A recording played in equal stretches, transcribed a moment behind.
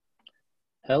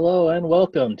Hello and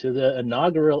welcome to the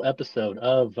inaugural episode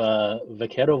of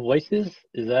Vaquero Voices.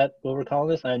 Is that what we're calling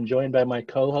this? I'm joined by my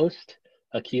co-host,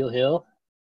 Akil Hill.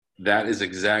 That is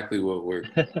exactly what we're.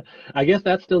 I guess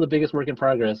that's still the biggest work in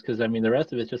progress because I mean the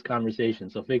rest of it's just conversation.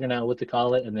 So figuring out what to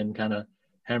call it and then kind of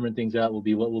hammering things out will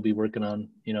be what we'll be working on,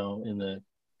 in the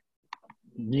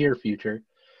near future.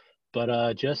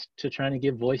 But just to trying to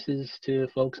give voices to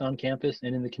folks on campus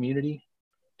and in the community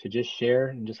to just share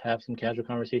and just have some casual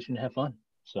conversation and have fun.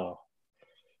 So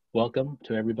welcome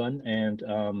to everyone. And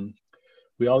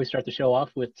we always start the show off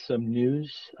with some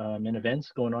news and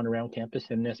events going on around campus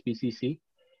and SBCC.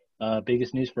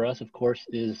 Biggest news for us, of course,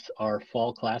 is our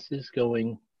fall classes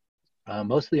going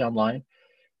mostly online.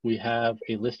 We have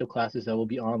a list of classes that will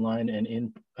be online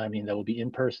and that will be in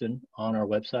person on our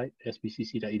website,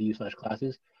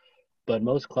 sbcc.edu/classes. But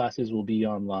most classes will be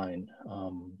online.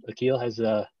 Akil,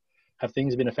 have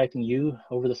things been affecting you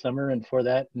over the summer and for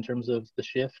that in terms of the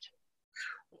shift?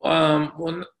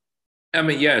 Well, I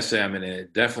mean, yes, I mean,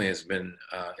 it definitely has been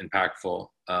impactful.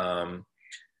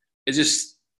 It's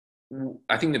just,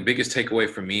 I think the biggest takeaway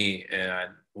for me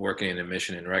and working in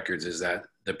admission and records is that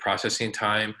the processing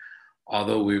time,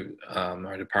 although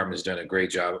our department has done a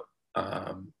great job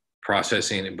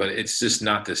processing, but it's just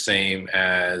not the same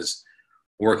as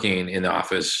working in the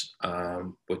office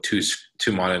with two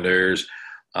monitors,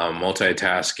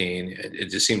 multitasking. It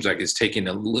just seems like it's taking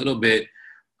a little bit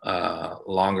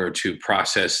longer to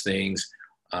process things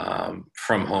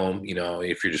from home. You know,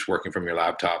 if you're just working from your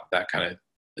laptop, that kind of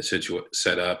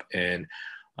setup. And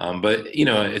but you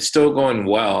know, it's still going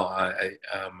well. I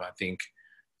think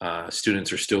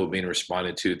students are still being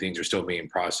responded to. Things are still being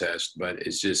processed, but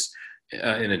it's just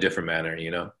in a different manner. You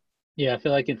know. Yeah, I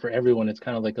feel like for everyone, it's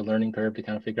kind of like a learning curve to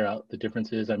kind of figure out the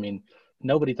differences. I mean,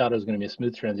 nobody thought it was going to be a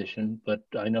smooth transition, but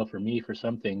I know for me, for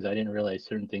some things, I didn't realize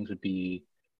certain things would be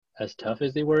as tough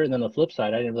as they were. And then on the flip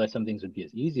side, I didn't realize some things would be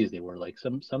as easy as they were. Like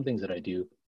some things that I do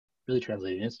really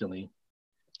translated instantly.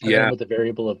 And then Yeah. with the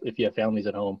variable of if you have families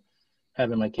at home,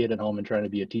 having my kid at home and trying to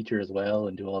be a teacher as well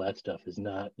and do all that stuff is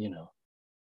not,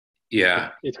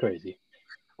 Yeah. it's crazy.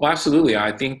 Well, absolutely.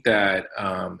 I think that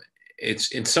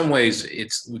it's in some ways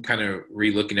it's kind of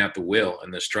re-looking at the will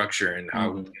and the structure and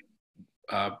how we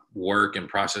Hmm. work and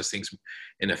process things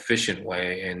in an efficient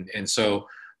way. And so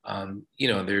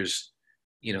there's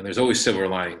always silver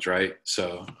linings, right?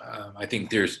 So I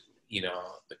think there's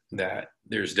that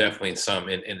there's definitely some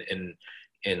in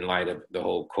light of the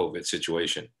whole COVID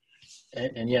situation.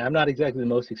 And yeah, I'm not exactly the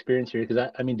most experienced here because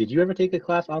I mean, did you ever take a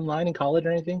class online in college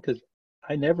or anything? Because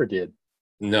I never did.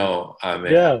 No, I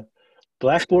mean, Yeah,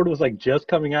 Blackboard was like just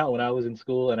coming out when I was in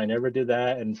school, and I never did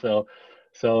that. And so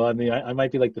I mean, I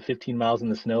might be like the 15 miles in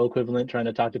the snow equivalent trying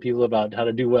to talk to people about how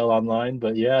to do well online.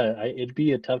 But yeah, it'd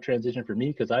be a tough transition for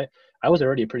me because I was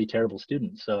already a pretty terrible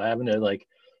student. So having to like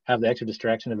have the extra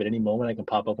distraction of at any moment I can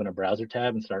pop open a browser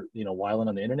tab and start whiling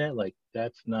on the internet, like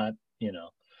that's not.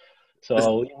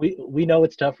 So we know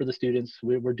it's tough for the students.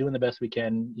 We're doing the best we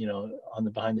can, on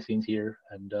the behind the scenes here,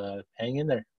 and hang in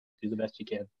there, do the best you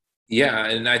can. yeah,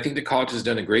 and I think the college has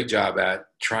done a great job at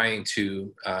trying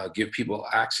to give people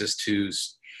access to,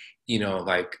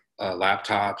 like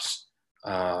laptops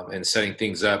and setting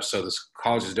things up. So this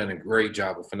college has done a great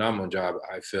job, a phenomenal job,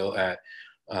 I feel, at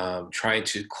trying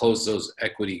to close those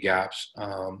equity gaps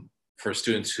for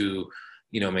students who,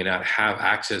 may not have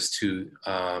access to,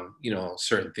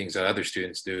 certain things that other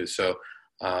students do. So,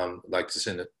 I'd like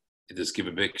to just give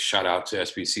a big shout out to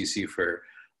SBCC for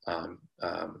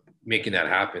making that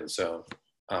happen. So,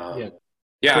 Yeah.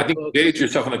 yeah, I So, think you dated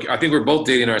yourself. I think we're both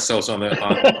dating ourselves on the.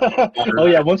 oh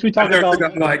yeah, I've never took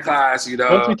an online class,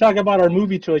 once we talk about our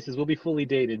movie choices, we'll be fully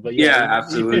dated. But yeah, Yeah,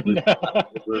 absolutely,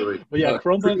 absolutely. but yeah,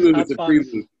 Chromebooks, Prelude is a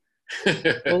hotspots,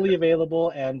 prelude. fully available.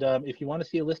 And if you want to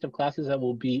see a list of classes that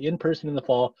will be in person in the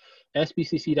fall,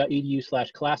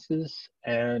 sbcc.edu/classes,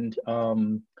 and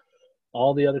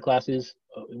all the other classes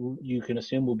you can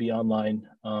assume will be online.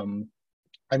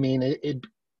 I mean,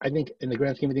 I think in the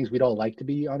grand scheme of things, we'd all like to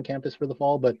be on campus for the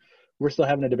fall, but we're still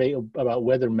having a debate about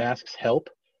whether masks help.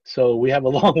 So we have a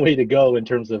long way to go in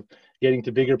terms of getting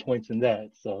to bigger points than that.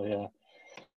 So yeah.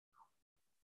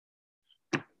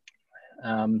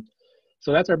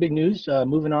 So that's our big news.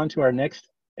 Moving on to our next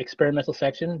experimental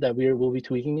section that will be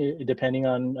tweaking depending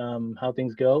on how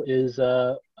things go is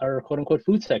our quote unquote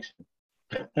food section.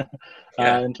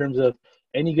 Yeah. In terms of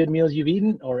any good meals you've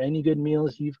eaten or any good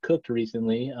meals you've cooked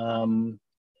recently.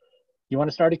 You want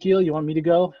to start, Akil? You want me to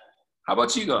go? How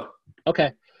about you go?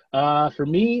 Okay. For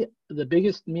me, the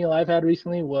biggest meal I've had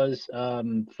recently was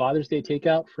Father's Day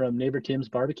takeout from Neighbor Tim's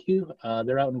Barbecue.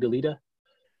 They're out in Goleta.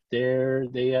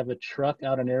 They have a truck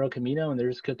out in Arrow Camino, and they're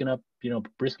just cooking up,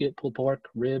 brisket, pulled pork,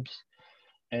 ribs,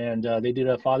 and they did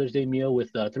a Father's Day meal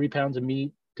with 3 pounds of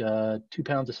meat, 2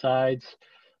 pounds of sides,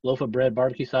 loaf of bread,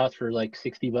 barbecue sauce for like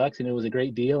 $60, and it was a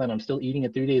great deal. And I'm still eating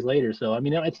it 3 days later. So I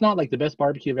mean, it's not like the best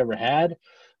barbecue I've ever had,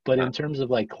 but in terms of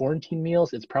like quarantine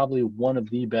meals, it's probably one of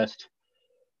the best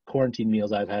quarantine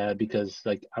meals I've had, because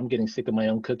like I'm getting sick of my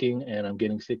own cooking and I'm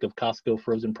getting sick of Costco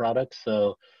frozen products.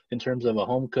 So in terms of a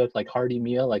home cooked like hearty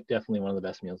meal, like definitely one of the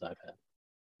best meals I've had.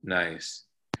 Nice.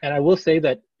 And I will say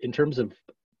that in terms of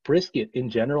brisket in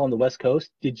general on the West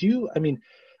Coast, I mean,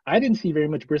 I didn't see very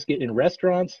much brisket in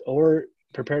restaurants or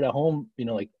prepared at home,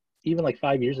 like even like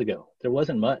 5 years ago. There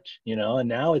wasn't much, and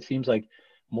now it seems like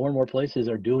more and more places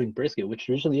are doing brisket, which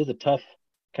usually is a tough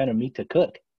kind of meat to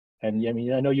cook. And I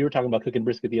mean, I know you were talking about cooking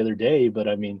brisket the other day, but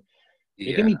I mean,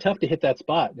 it can Yeah. be tough to hit that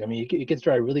spot. I mean, it gets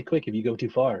dry really quick if you go too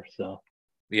far. So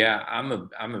Yeah, I'm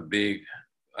a big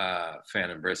fan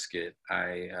of brisket.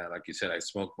 I like you said, I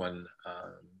smoked one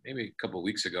maybe a couple of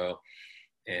weeks ago,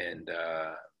 and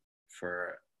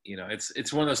for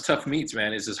it's one of those tough meats,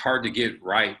 man. It's just hard to get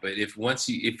right. But if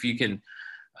you can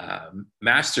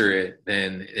master it,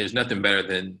 then there's nothing better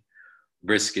than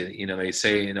brisket. They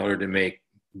say in order to make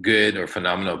good or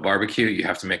phenomenal barbecue, you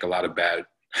have to make a lot of bad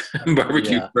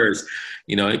barbecue yeah. first.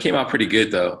 It came out pretty good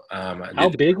though. I How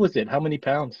did. big was it? How many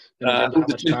pounds in terms It of how was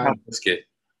a much 10 pound time? brisket.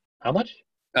 How much?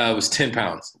 It was 10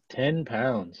 pounds. 10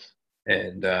 pounds.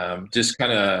 And just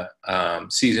kind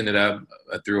of seasoned it up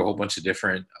threw a whole bunch of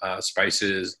different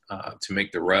spices to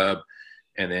make the rub,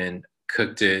 and then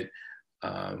cooked it.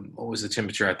 What was the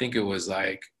temperature? I think it was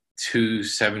like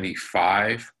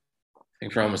 275. I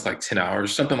think for almost like 10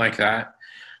 hours, something like that.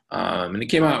 And it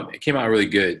came out really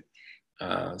good.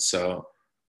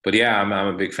 But yeah, I'm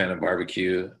a big fan of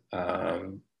barbecue.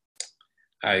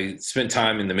 I spent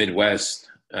time in the Midwest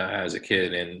as a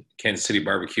kid, and Kansas City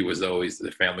barbecue was always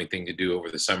the family thing to do over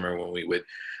the summer when we would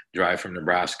drive from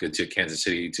Nebraska to Kansas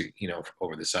City to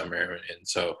over the summer, and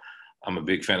so I'm a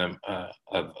big fan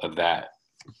of that.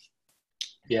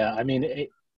 Yeah, I mean,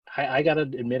 I gotta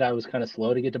admit I was kind of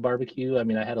slow to get to barbecue. I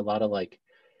mean, I had a lot of like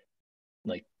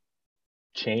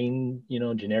chain,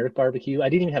 generic barbecue. I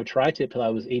didn't even have tri-tip till I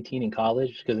was 18 in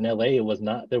college, because in LA there was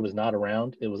not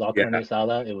around. It was all carne Yeah,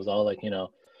 asada. It was all like,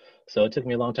 so it took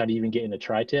me a long time to even get into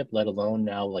tri-tip, let alone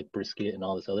now like brisket and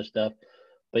all this other stuff.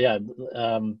 But yeah,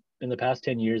 in the past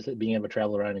 10 years, being able to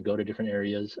travel around and go to different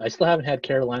areas, I still haven't had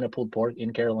Carolina pulled pork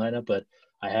in Carolina, but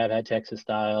I have had Texas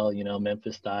style,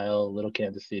 Memphis style, little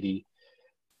Kansas City.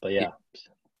 But yeah,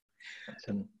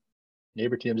 some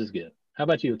neighbor Tim's is good. How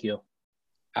about you, Akil?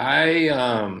 I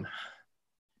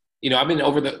I've been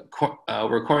over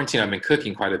quarantine. I've been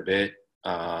cooking quite a bit,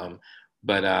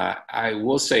 but I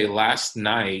will say last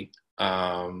night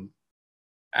I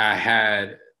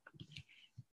had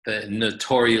the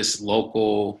notorious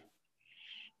local.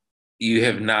 You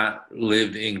have not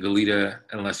lived in Goleta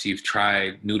unless you've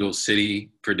tried Noodle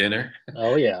City for dinner.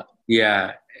 Oh yeah.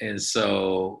 Yeah, and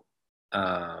so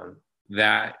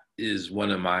that is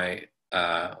one of my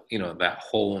that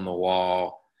hole in the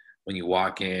wall when you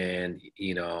walk in.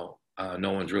 No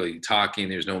one's really talking.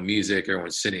 There's no music.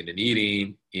 Everyone's sitting and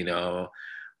eating.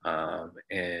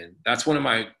 And that's one of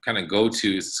my kind of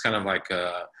go-tos. It's kind of like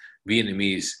a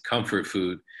Vietnamese comfort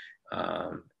food.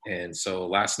 And so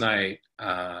last night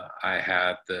I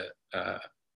had the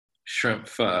shrimp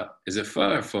pho. Is it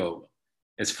pho or pho?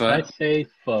 It's I pho. say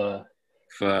pho.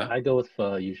 Pho. I go with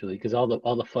pho usually, because all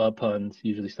the pho puns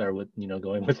usually start with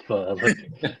going with pho. But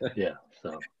yeah,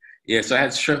 so Yeah, so I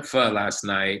had shrimp pho last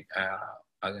night.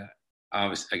 I got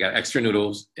I got extra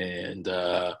noodles, and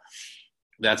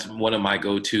that's one of my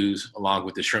go-tos, along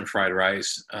with the shrimp fried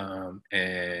rice.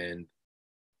 And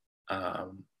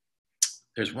um,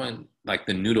 there's one like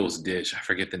the noodles dish. I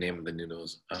forget the name of the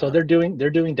noodles. so they're doing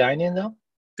dine-in though.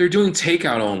 They're doing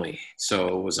takeout only,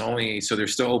 so they're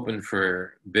still open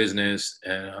for business.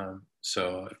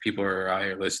 So if people are out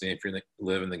here listening, if you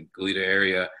live in the Goleta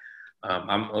area,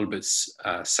 I'm a little bit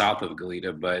south of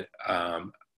Goleta, but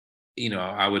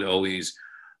I would always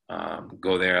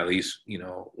go there at least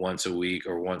once a week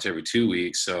or once every 2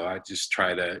 weeks. So I just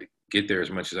try to get there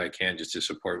as much as I can just to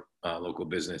support local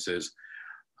businesses.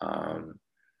 Um,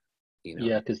 you know,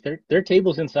 Yeah, because their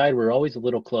tables inside were always a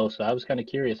little close. So I was kind of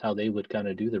curious how they would kind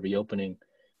of do the reopening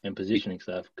and positioning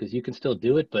stuff, because you can still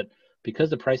do it, but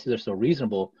because the prices are so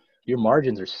reasonable, your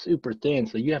margins are super thin.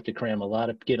 So you have to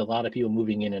get a lot of people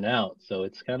moving in and out. So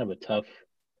it's kind of a tough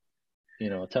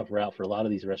route for a lot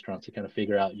of these restaurants to kind of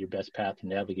figure out your best path to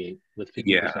navigate with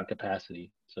yeah, 50%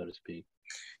 capacity, so to speak.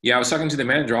 yeah. I was talking to the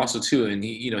manager also too, and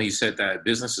he said that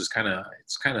business is kind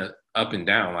of up and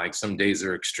down. Like some days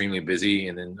are extremely busy,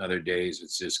 and then other days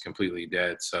it's just completely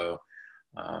dead. So,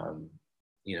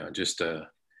 just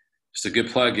a good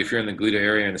plug. If you're in the Gluta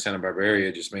area in the Santa Barbara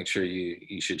area, just make sure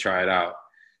you should try it out.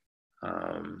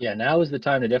 Yeah, now is the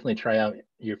time to definitely try out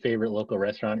your favorite local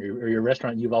restaurant or your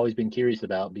restaurant you've always been curious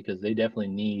about, because they definitely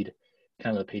need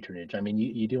kind of the patronage. I mean,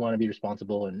 you do want to be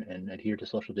responsible and adhere to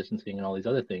social distancing and all these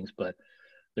other things, but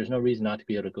there's no reason not to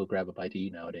be able to go grab a bite to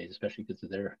eat nowadays, especially because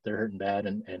they're hurting bad,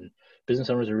 and business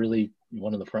owners are really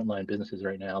one of the frontline businesses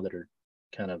right now that are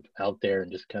kind of out there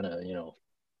and just kind of,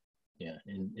 yeah,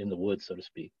 in the woods, so to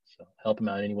speak. So help them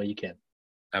out any way you can.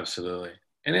 Absolutely.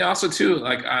 And then also too,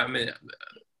 like, I mean,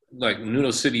 like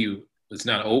Noodle City was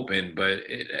not open, but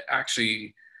it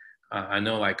actually, I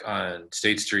know like on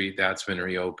State Street, that's been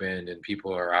reopened and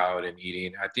people are out and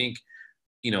eating. I think,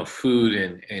 food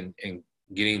and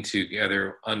getting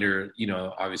together under,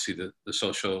 obviously the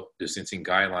social distancing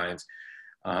guidelines,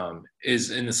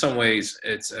 is in some ways,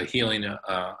 it's a healing,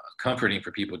 comforting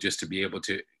for people just to be able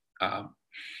to,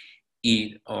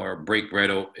 eat or break bread,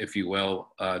 if you will,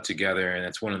 together. And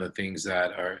it's one of the things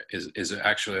that is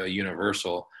actually a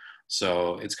universal.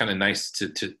 So it's kind of nice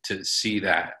to see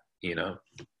that,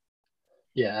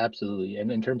 Yeah, absolutely.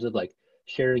 And in terms of like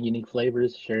sharing unique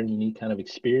flavors, sharing unique kind of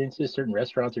experiences, certain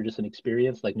restaurants are just an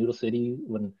experience. Like Noodle City,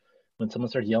 when someone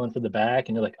starts yelling from the back,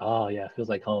 and you're like, oh yeah, it feels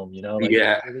like home. Like it's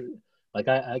Yeah, really, like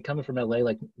I coming from LA,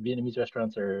 like Vietnamese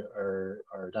restaurants are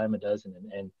a dime a dozen,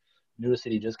 and Noodle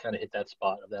City just kind of hit that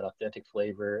spot of that authentic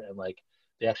flavor, and like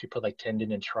they actually put like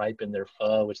tendon and tripe in their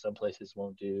pho, which some places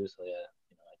won't do. So yeah,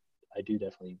 I do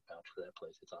definitely vouch for that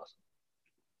place. It's awesome.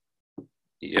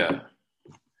 yeah.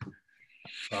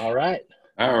 All right.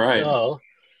 All right. So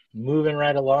moving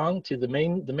right along to the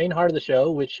main heart of the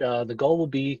show, which the goal will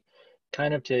be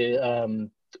kind of to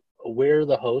we're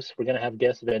the hosts. We're going to have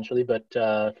guests eventually, but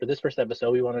for this first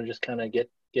episode, we want to just kind of get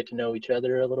to know each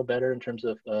other a little better in terms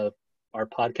of our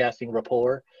podcasting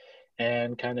rapport,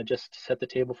 and kind of just set the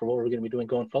table for what we're going to be doing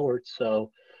going forward.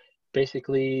 So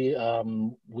basically,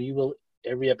 we will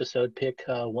every episode pick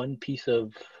one piece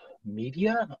of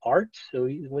media, art. So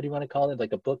what do you want to call it?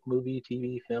 Like a book, movie,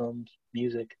 TV, films,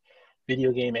 music,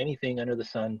 video game, anything under the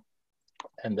sun.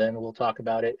 And then we'll talk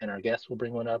about it, and our guests will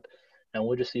bring one up, and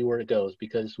we'll just see where it goes.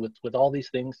 Because with all these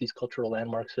things, these cultural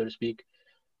landmarks, so to speak,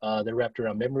 they're wrapped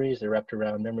around memories. They're wrapped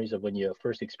around memories of when you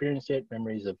first experienced it,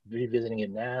 memories of revisiting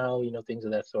it now, things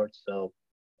of that sort. So,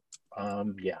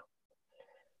 yeah.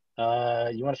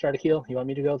 You want to start, Akil? You want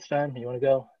me to go this time? You want to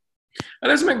go? It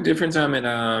doesn't make a difference. I mean,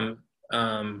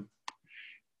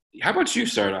 how about you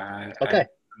start? Okay.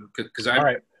 All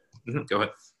right. Go ahead.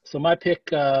 So my pick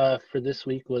for this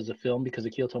week was a film, because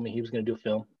Akil told me he was going to do a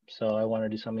film. So I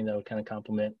wanted to do something that would kind of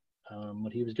complement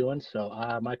what he was doing. So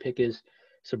my pick is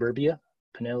Suburbia,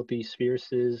 Penelope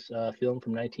Spheeris's film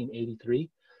from 1983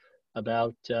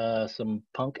 about some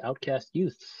punk outcast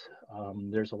youths.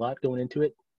 There's a lot going into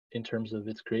it in terms of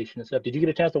its creation and stuff. Did you get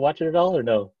a chance to watch it at all, or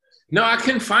no? No, I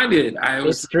couldn't find it.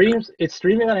 It's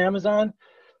streaming on Amazon,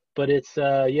 but it's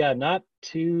not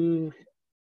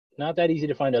that easy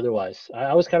to find otherwise.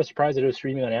 I was kind of surprised that it was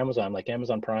streaming on Amazon, like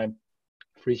Amazon Prime,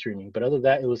 free streaming. But other than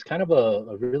that, it was kind of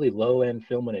a really low-end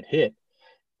film when it hit.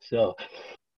 So,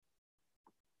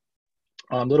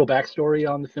 little backstory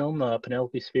on the film.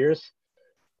 Penelope Spheeris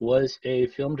was a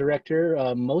film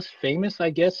director, most famous, I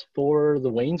guess, for the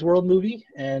Wayne's World movie.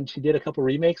 And she did a couple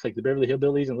remakes, like the Beverly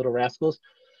Hillbillies and Little Rascals.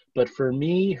 But for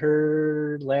me,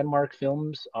 her landmark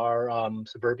films are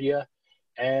Suburbia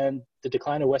and The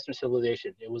Decline of Western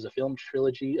Civilization. It was a film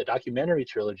trilogy, a documentary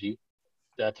trilogy,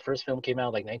 that the first film came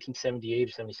out like 1978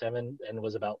 or 77 and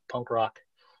was about punk rock.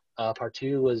 Part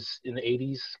two was in the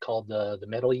 80s, called the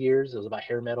metal years. It was about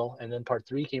hair metal. And then part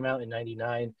three came out in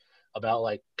 99 about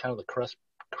like kind of the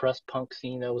crust punk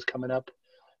scene that was coming up,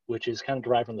 which is kind of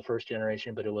derived from the first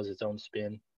generation, but it was its own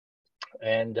spin.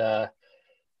 And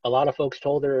a lot of folks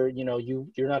told her,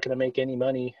 you're not going to make any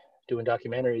money doing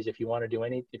documentaries. If you want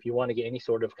to get any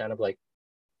sort of kind of like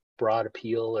broad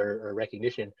appeal or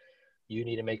recognition, you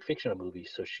need to make fictional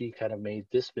movies. So she kind of made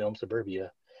this film,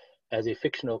 Suburbia, as a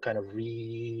fictional kind of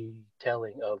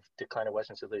retelling of Decline of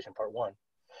Western Civilization Part 1.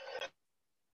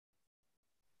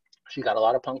 She got a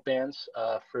lot of punk bands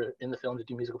in the film to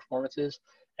do musical performances.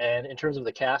 And in terms of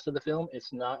the cast of the film,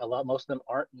 it's not a lot. Most of them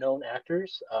aren't known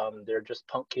actors. They're just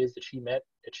punk kids that she met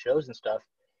at shows and stuff.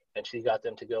 And she got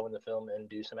them to go in the film and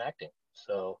do some acting.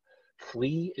 So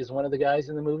Flea is one of the guys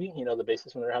in the movie, the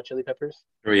bassist from the Red Hot Chili Peppers.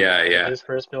 Oh, yeah, yeah. His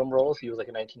first film roles, he was like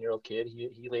a 19-year-old kid.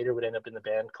 He later would end up in the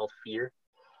band called Fear.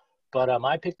 But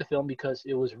I picked the film because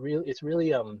it's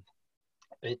really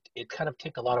it kind of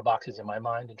ticked a lot of boxes in my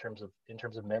mind in terms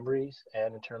of memories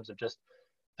and in terms of just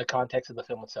the context of the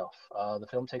film itself. The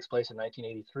film takes place in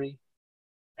 1983,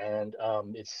 and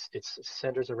it's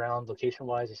centers around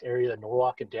location-wise this area of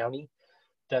Norwalk and Downey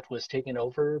that was taken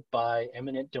over by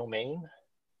eminent domain,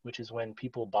 which is when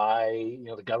people buy,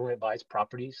 the government buys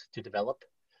properties to develop.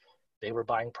 They were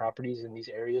buying properties in these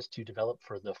areas to develop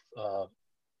for the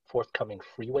forthcoming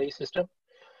freeway system.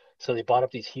 So they bought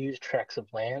up these huge tracts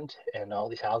of land and all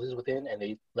these houses within, and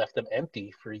they left them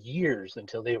empty for years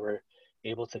until they were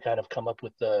able to kind of come up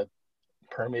with the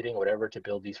permitting, whatever, to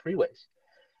build these freeways.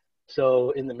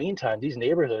 So in the meantime, these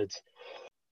neighborhoods,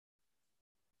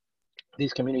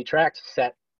 these community tracts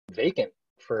sat vacant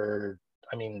for,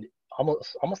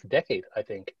 almost a decade, I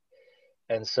think.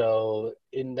 And so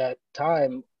in that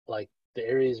time, like, the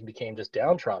areas became just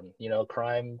downtrodden.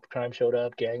 Crime showed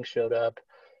up, gangs showed up,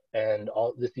 and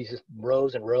all these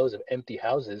rows and rows of empty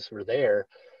houses were there.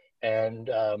 And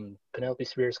Penelope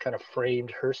Spheres kind of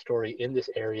framed her story in this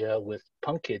area with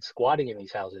punk kids squatting in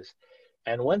these houses.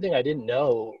 And one thing I didn't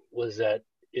know was that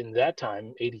in that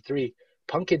time, 83,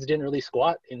 punk kids didn't really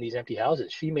squat in these empty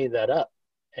houses. She made that up.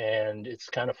 And it's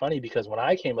kind of funny because when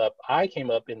I came up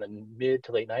in the mid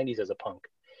to late 90s as a punk.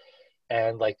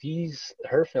 And like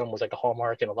her film was like a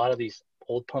hallmark, and a lot of these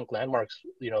old punk landmarks,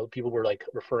 people were like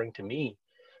referring to me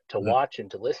to watch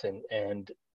and to listen. And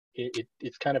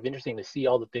it's kind of interesting to see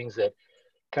all the things that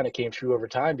kind of came true over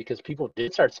time, because people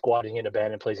did start squatting in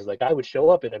abandoned places. Like I would show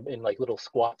up in like little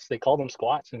squats. They called them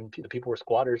squats, and the people were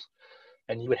squatters,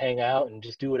 and you would hang out and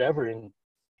just do whatever. And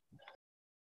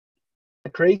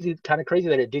kind of crazy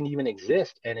that it didn't even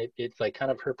exist. And it's like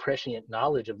kind of her prescient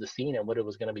knowledge of the scene and what it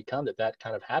was going to become that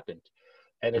kind of happened.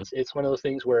 And it's one of those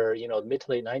things where, mid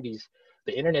to late 90s,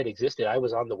 the internet existed. I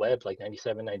was on the web like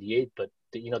 97, 98, but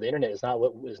the internet is not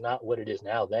what it is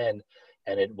now then.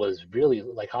 And it was really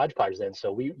like hodgepodge then.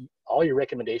 So all your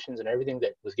recommendations and everything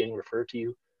that was getting referred to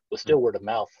you was still word of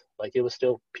mouth. Like it was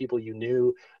still people you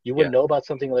knew. You wouldn't know about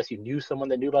something unless you knew someone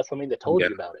that knew about something that told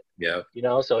you about it. Yeah.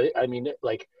 So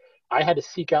like I had to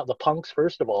seek out the punks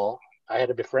first of all. I had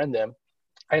to befriend them.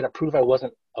 I had to prove I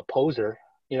wasn't a poser.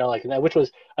 Which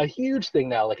was a huge thing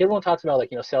now. Like everyone talks about,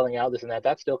 like, selling out, this and that.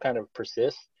 That still kind of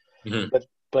persists. Mm-hmm.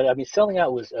 But selling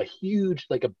out was a huge,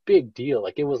 like a big deal.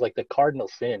 Like it was like the cardinal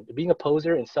sin. Being a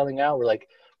poser and selling out were like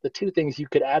the two things you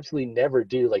could absolutely never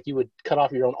do. Like you would cut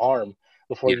off your own arm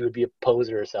before you would be a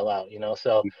poser or sell out.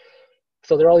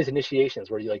 So there are all these initiations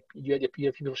where you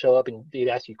have people show up and they'd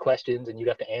ask you questions and you'd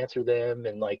have to answer them,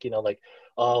 and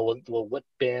oh well what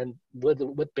band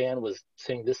was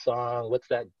singing this song? What's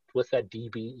that D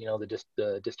beat?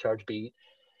 The discharge beat.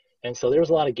 And so there was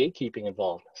a lot of gatekeeping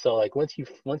involved. So like once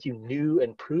you knew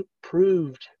and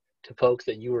proved to folks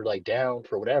that you were like down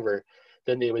for whatever,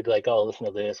 then they would be like, oh, listen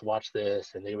to this, watch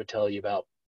this, and they would tell you about,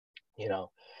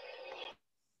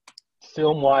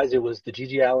 film wise, it was the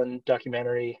Gigi Allen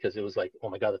documentary, because it was like, oh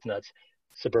my God, that's nuts.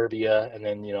 Suburbia, and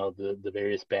then the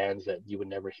various bands that you would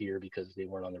never hear because they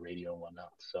weren't on the radio and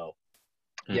whatnot. So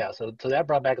yeah, so that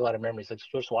brought back a lot of memories. Like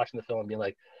just watching the film and being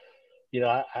like,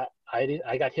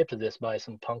 I got hip to this by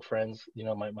some punk friends,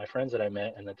 my friends that I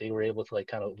met, and that they were able to like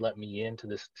kind of let me into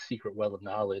this secret well of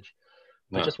knowledge.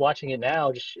 But just watching it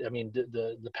now,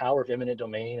 the power of eminent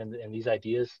domain and these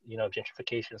ideas,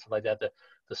 gentrification and stuff like that,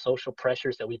 the social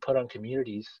pressures that we put on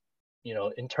communities,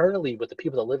 internally with the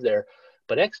people that live there,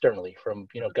 but externally from,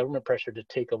 government pressure to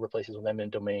take over places with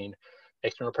eminent domain,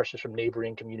 external pressures from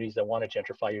neighboring communities that want to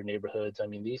gentrify your neighborhoods. I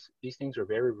mean, these things are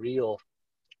very real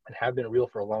and have been real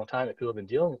for a long time, and people have been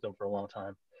dealing with them for a long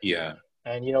time. Yeah.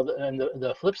 And,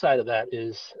 the flip side of that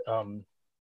is,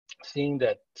 seeing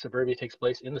that suburbia takes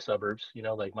place in the suburbs.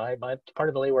 Like my part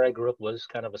of LA where I grew up was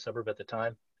kind of a suburb at the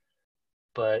time,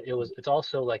 but it's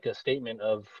also like a statement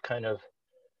of kind of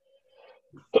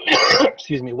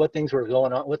excuse me, what things were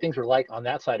going on, what things were like on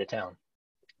that side of town,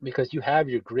 because you have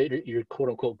your quote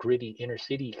unquote gritty inner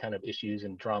city kind of issues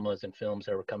and dramas and films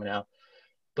that were coming out,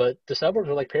 but the suburbs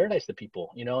were like paradise to people,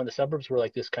 and the suburbs were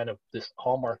like this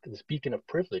hallmark, this beacon of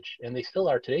privilege, and they still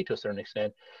are today to a certain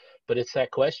extent. But it's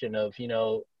that question of,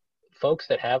 folks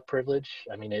that have privilege.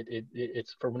 I mean,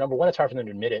 it's, for number one, it's hard for them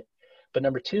to admit it, but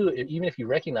number two, even if you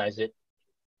recognize it,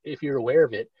 if you're aware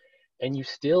of it, and you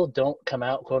still don't come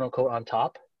out quote unquote on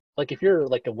top, like if you're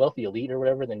like a wealthy elite or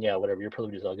whatever, then yeah, whatever, your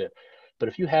privilege is all good. But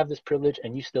if you have this privilege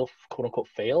and you still quote unquote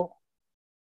fail,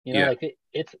 like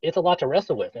it's a lot to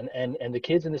wrestle with. And the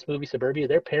kids in this movie Suburbia,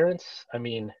 their parents, I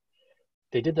mean,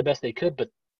 they did the best they could,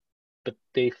 but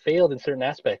they failed in certain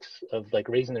aspects of like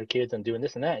raising their kids and doing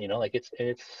this and that, like it's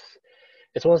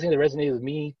one of those things that resonated with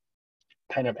me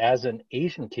kind of as an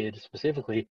Asian kid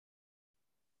specifically.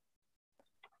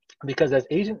 because as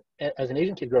an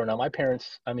Asian kid growing up, my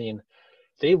parents, I mean,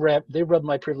 they rubbed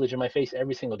my privilege in my face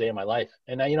every single day of my life.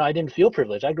 And I didn't feel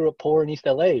privileged. I grew up poor in East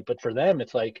LA, but for them,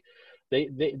 it's like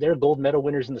they're gold medal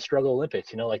winners in the struggle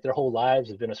Olympics. Like their whole lives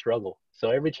have been a struggle. So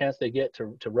every chance they get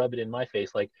to rub it in my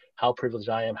face, like how privileged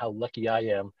I am, how lucky I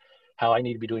am, how I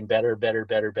need to be doing better, better,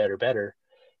 better, better, better.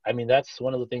 I mean, that's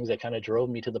one of the things that kind of drove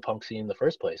me to the punk scene in the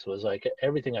first place, was like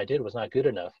everything I did was not good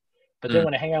enough. But then Mm.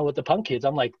 when I hang out with the punk kids,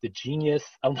 I'm like the genius.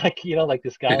 I'm like, like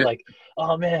this guy, like,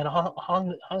 oh man,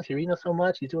 Hong Sereno so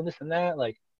much. He's doing this and that.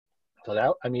 Like, so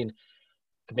that, I mean,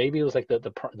 maybe it was like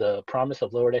the promise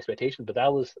of lowered expectations, but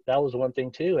that was one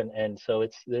thing too. And so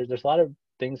there's a lot of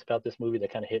things about this movie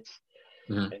that kind of hits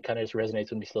Mhm. and kind of just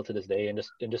resonates with me still to this day. And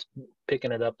just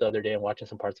picking it up the other day and watching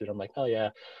some parts of it, I'm like, oh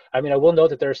yeah. I mean, I will note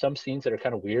that there are some scenes that are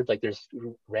kind of weird. Like there's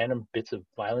random bits of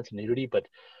violence and nudity, but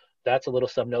that's a little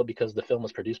sub note because the film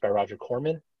was produced by Roger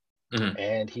Corman, Mhm.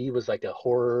 and he was like a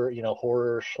horror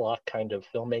schlock kind of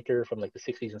filmmaker from like the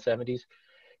 60s and 70s.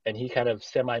 And he kind of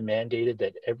semi-mandated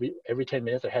that every 10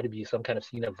 minutes there had to be some kind of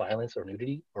scene of violence or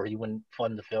nudity, or he wouldn't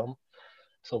fund the film.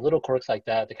 So little quirks like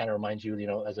that kind of reminds you,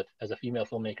 as a female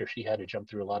filmmaker, she had to jump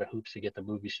through a lot of hoops to get the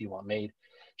movie she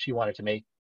wanted to make,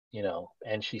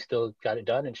 and she still got it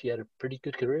done, and she had a pretty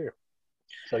good career.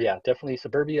 So yeah, definitely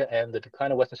Suburbia and the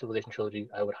Decline of Western Civilization trilogy,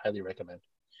 I would highly recommend.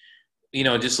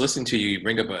 Just listening to you, you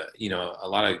bring up a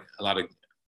lot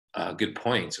of good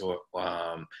points, or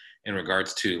in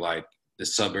regards to like the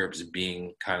suburbs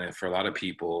being kind of for a lot of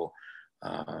people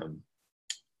um,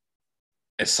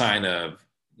 a sign of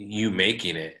you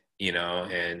making it,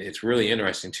 and it's really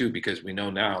interesting too because we know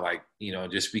now, like,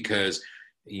 just because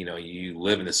you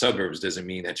live in the suburbs doesn't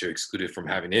mean that you're excluded from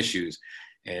having issues,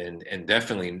 and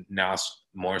definitely now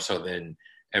more so than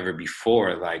ever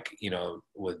before, like,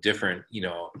 with different,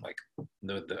 like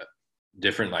the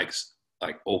different like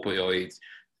opioids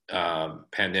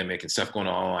pandemic and stuff going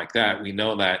on like that. We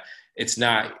know that it's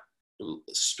not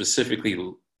specifically,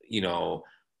 you know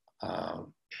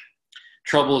um,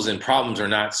 troubles and problems are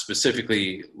not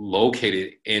specifically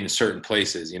located in certain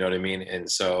places. You know what I mean? And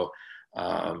so,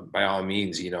 by all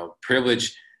means,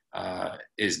 privilege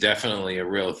is definitely a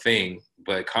real thing,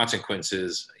 but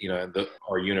consequences,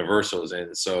 are universals.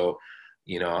 And so,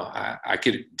 I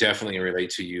could definitely relate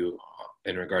to you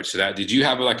in regards to that. Did you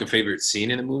have like a favorite scene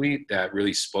in the movie that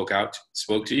really spoke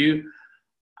to you?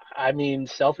 I mean,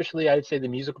 selfishly, I'd say the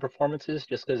musical performances,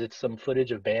 just because it's some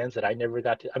footage of bands that I never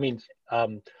got to. I mean,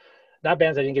 not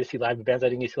bands I didn't get to see live, but bands I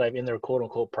didn't get to see live in their quote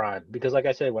unquote prime. Because, like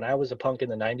I said, when I was a punk in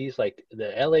the '90s, like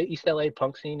the East LA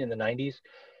punk scene in the '90s,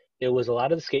 it was a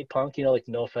lot of the skate punk, like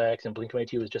NoFX and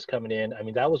Blink-182 was just coming in. I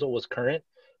mean, that was what was current.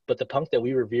 But the punk that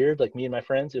we revered, like me and my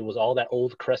friends, it was all that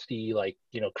old, crusty, like,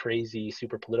 crazy,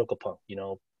 super political punk,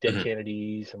 Dead Hmm.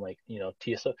 Kennedys and like,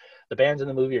 TSO. The bands in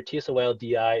the movie are TSOL,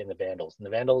 DI, and the Vandals. And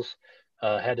the Vandals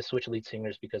had to switch lead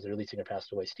singers because their lead singer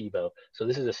passed away, Steve-O. So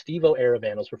this is a Steve-O era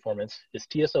Vandals performance. It's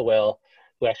TSOL,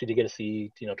 who actually did get to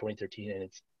see, 2013, and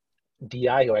it's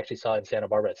DI, who actually saw it in Santa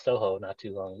Barbara at Soho not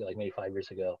too long, like maybe 5 years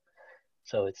ago.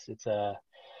 So it's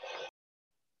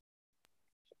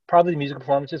probably the music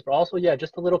performances, but also yeah,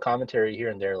 just a little commentary here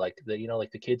and there, like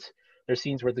like the kids. There's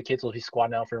scenes where the kids will be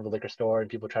squatting out in front of a liquor store and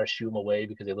people try to shoo them away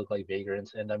because they look like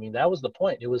vagrants. And I mean, that was the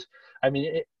point. It was, I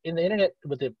mean, in the internet,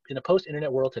 in the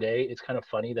post-internet world today, it's kind of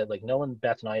funny that like no one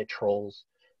bats an eye at trolls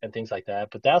and things like that.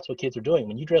 But that's what kids are doing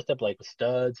when you dressed up like with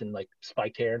studs and like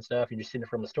spiked hair and stuff. And you're sitting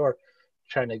from the store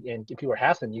trying to, and people were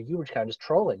hassling you. You were kind of just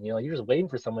trolling. You're just waiting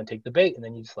for someone to take the bait, and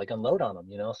then you just like unload on them.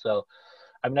 So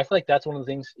I mean, I feel like that's one of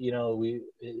the things, we,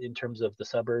 in terms of the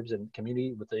suburbs and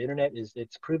community with the internet, is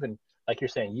it's proven, like you're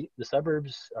saying, the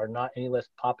suburbs are not any less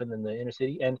popping than the inner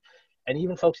city. And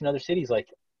even folks in other cities, like,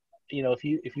 if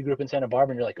you grew up in Santa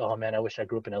Barbara and you're like, oh man, I wish I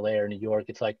grew up in LA or New York,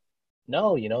 it's like,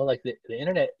 no, like the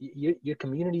internet, your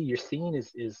community, your scene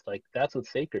is like, that's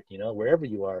what's sacred, wherever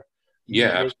you are, you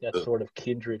Yeah, create that absolutely. sort of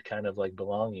kindred kind of like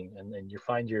belonging, and you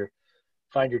find your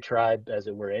tribe, as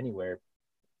it were, anywhere.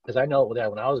 Because I know that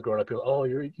when I was growing up, people, oh,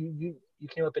 you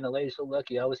came up in LA, you're so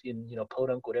lucky. I was in,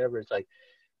 Podunk, whatever. It's like,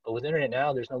 but with internet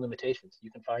now, there's no limitations. You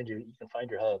can find your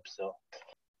hub. So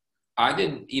I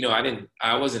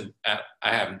wasn't, I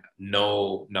have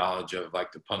no knowledge of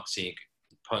like the punk scene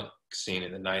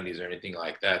in the 90s or anything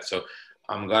like that. So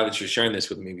I'm glad that you're sharing this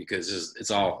with me because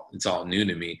it's all new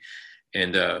to me.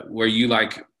 And were you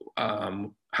like,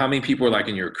 how many people were like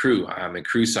in your crew? I mean,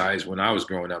 crew size when I was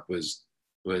growing up was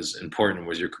important.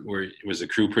 Was the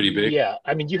crew pretty big? yeah,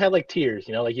 I mean, you had like tiers,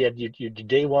 like you had your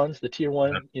day ones, the tier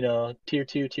one, tier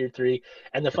two, tier three.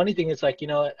 And the funny thing is, like,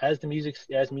 as music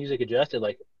adjusted,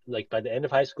 like like by the end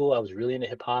of high school, I was really into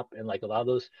hip hop, and like a lot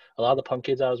of the punk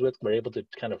kids I was with were able to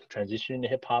kind of transition into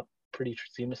hip hop pretty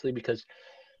seamlessly because,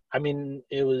 I mean,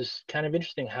 it was kind of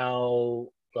interesting how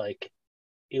like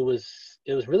it was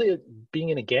really being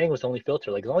in a gang was the only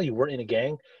filter. Like as long as you weren't in a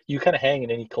gang, you kind of hang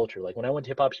in any culture. Like when I went to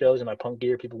hip hop shows in my punk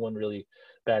gear, people wouldn't really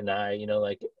bat an eye, you know,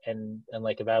 like and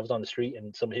like if I was on the street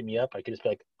and somebody hit me up, I could just be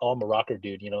like, oh, I'm a rocker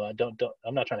dude, you know, I don't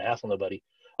I'm not trying to hassle nobody.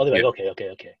 I'll be like, Yeah.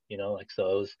 okay, you know, like so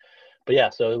it was, but yeah,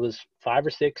 so it was 5 or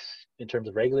 6 in terms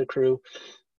of regular crew,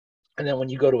 and then when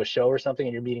you go to a show or something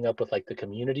and you're meeting up with like the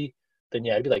community, then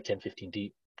yeah, it'd be like 10, 15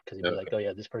 deep because you'd be like, Okay. oh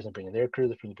yeah, this person's bringing their crew,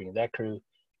 this person's bringing that crew.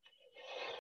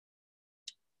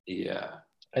 Yeah.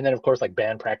 And then of course like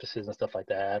band practices and stuff like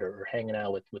that, or hanging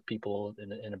out with people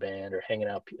in a band, or hanging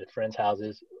out at friends'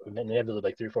 houses. And then inevitably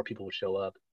like 3 or 4 people would show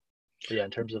up. But yeah,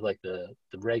 in terms of like the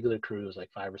regular crew is like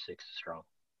 5 or 6 strong.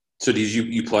 So did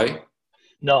you play?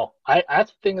 No, I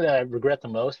that's the thing that I regret the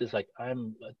most is like I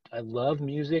love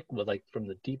music with like from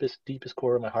the deepest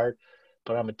core of my heart,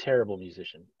 but I'm a terrible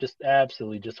musician. Just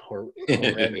absolutely just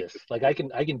horrendous. Like I can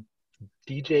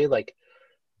DJ like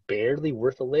barely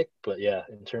worth a lick, but yeah,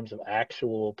 in terms of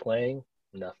actual playing,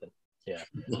 nothing. Yeah,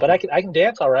 but I can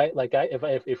dance all right. Like if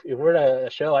we're at a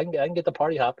show, I can get the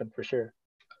party hopping for sure.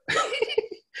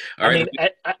 All I right. mean,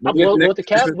 Maybe well, next,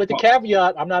 with the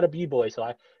caveat, I'm not a b-boy,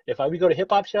 so if we go to hip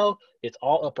hop show, it's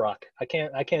all up rock. I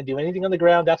can't do anything on the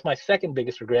ground. That's my second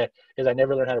biggest regret is I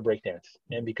never learned how to break dance,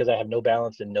 and because I have no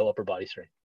balance and no upper body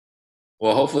strength.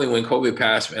 well, hopefully when COVID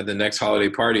passed at the next holiday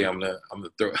party, I'm gonna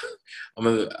throw,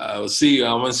 I'll see you.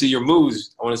 I want to see your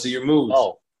moves. I want to see your moves.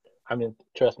 Oh, I mean,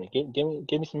 trust me,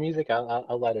 give me some music,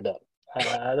 I'll light it up.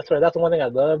 That's right. That's the one thing I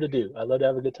love to do. I love to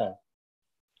have a good time.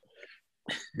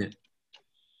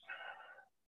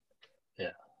 Yeah.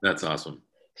 That's awesome.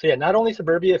 So yeah, not only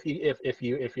Suburbia,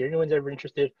 if anyone's ever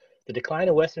interested, the Decline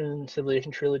of Western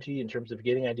Civilization trilogy in terms of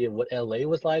getting an idea of what LA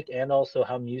was like, and also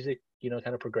how music, you know,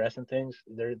 kind of progressed and things.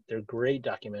 They're great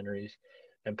documentaries,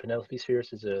 and Penelope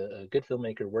Spheres is a good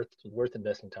filmmaker worth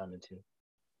investing time into.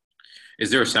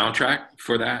 Is there a soundtrack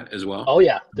for that as well? Oh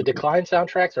yeah, the Decline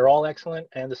soundtracks are all excellent,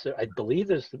 and I believe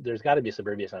there's got to be a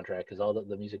Suburbia soundtrack because all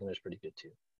the music in there's pretty good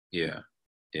too. Yeah,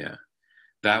 yeah.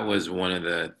 That was one of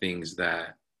the things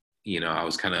that I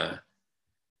was kind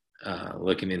of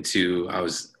looking into.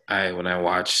 I when I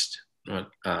watched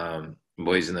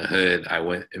Boys in the Hood,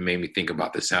 it made me think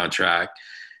about the soundtrack.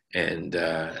 And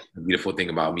the beautiful thing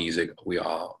about music, we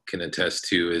all can attest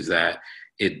to, is that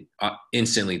it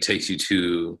instantly takes you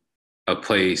to a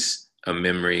place, a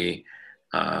memory.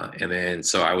 And then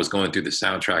so I was going through the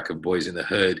soundtrack of Boys in the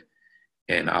Hood,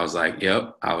 and I was like,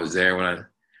 yep, I was there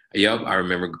yep, I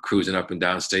remember cruising up and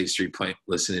down State Street playing,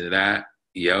 listening to that.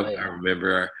 Yep, Oh, yeah. I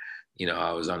remember,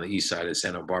 I was on the east side of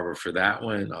Santa Barbara for that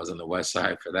one. I was on the west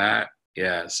side for that.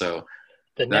 Yeah, so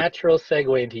The that, natural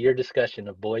segue into your discussion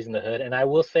of Boys in the Hood. And I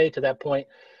will say to that point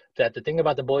that the thing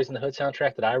about the Boys in the Hood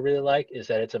soundtrack that I really like is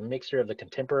that it's a mixture of the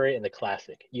contemporary and the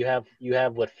classic. You have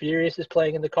what Furious is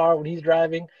playing in the car when he's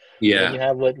driving, and then yeah, you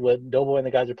have what Doughboy and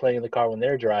the guys are playing in the car when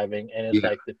they're driving, and it's yeah,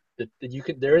 like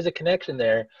there is a connection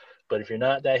there, but if you're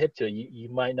not that hip to it, you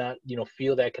might not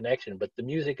feel that connection. But the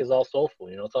music is all soulful,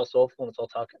 it's all soulful and it's all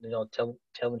talking,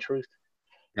 telling truth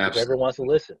if everyone absolutely. wants to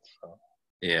listen. So.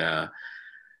 Yeah.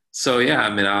 So yeah, I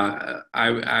mean,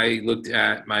 I looked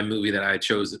at my movie that I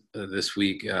chose this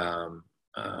week,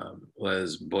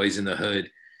 was Boys in the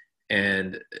Hood,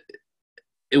 and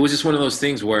it was just one of those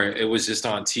things where it was just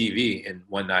on TV and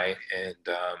one night, and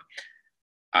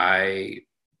I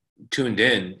tuned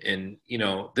in, and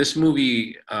this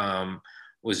movie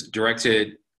was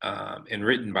directed and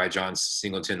written by John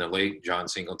Singleton, the late John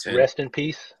Singleton. Rest in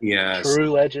peace, Yes,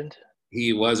 true legend.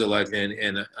 he was a legend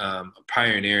and a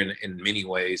pioneer in many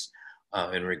ways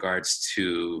in regards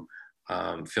to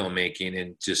filmmaking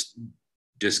and just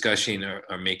discussing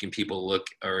or making people look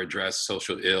or address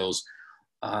social ills.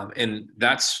 And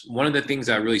that's one of the things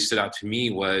that really stood out to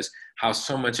me was how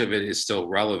so much of it is still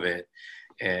relevant.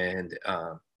 And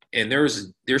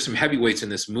there's some heavyweights in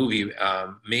this movie,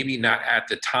 maybe not at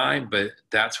the time, but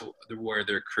that's where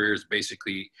their careers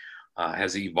basically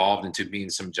has evolved into being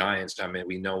some giants. I mean,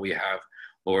 we know we have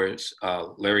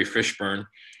Larry Fishburne,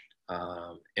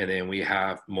 and then we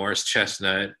have Morris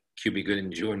Chestnut, Cuba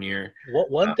Gooding Jr.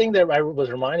 One thing that I was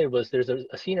reminded was there's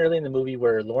a scene early in the movie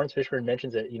where Lawrence Fishburne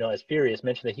mentions that, as Furious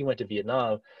mentioned that he went to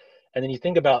Vietnam. And then you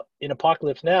think about in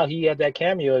Apocalypse Now, he had that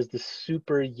cameo as the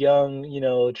super young,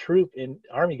 troop in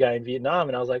army guy in Vietnam.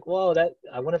 And I was like, whoa,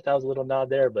 I wonder if that was a little nod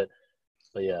there, but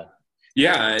yeah.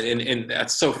 Yeah, and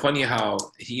that's so funny how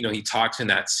he talks in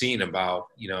that scene about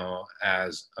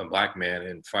as a black man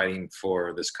and fighting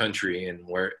for this country and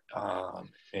where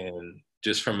and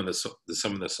just from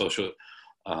some of the social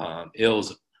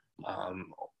ills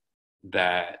um,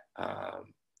 that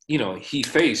he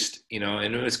faced,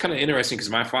 and it was kind of interesting because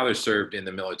my father served in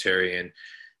the military, and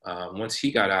once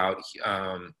he got out,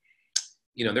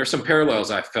 there's some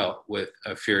parallels I felt with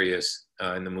Furious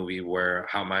in the movie, where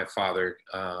how my father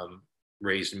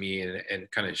raised me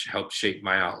and kind of helped shape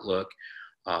my outlook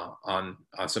on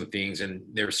some things. And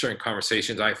there were certain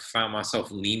conversations I found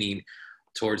myself leaning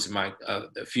towards.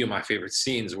 A few of my favorite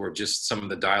scenes were just some of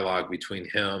the dialogue between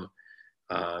him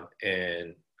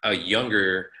and a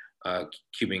younger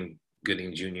Cuban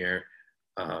Gooding Jr.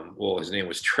 Well, his name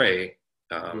was Trey,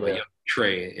 a young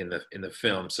Trey in the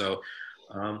film. So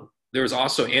there was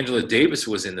also Angela Davis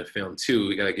was in the film too.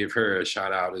 We got to give her a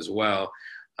shout out as well.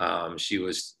 She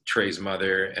was Trey's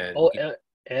mother. And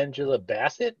Angela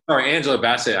Bassett? Sorry, Angela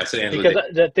Bassett. I said Angela Because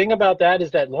Davis. the thing about that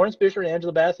is that Lawrence Fisher and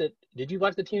Angela Bassett, did you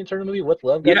watch the Tina Turner movie, What's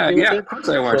Love Got to Do with It? Of course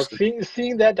I watched it.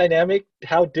 Seeing that dynamic,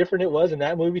 how different it was in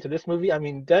that movie to this movie, I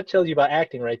mean, that tells you about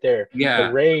acting right there. Yeah.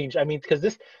 The range. I mean, because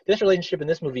this relationship in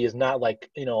this movie is not like,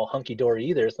 hunky-dory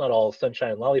either. It's not all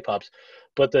sunshine and lollipops.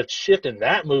 But the shift in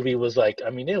that movie was like,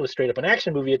 I mean, it was straight up an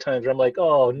action movie at times where I'm like,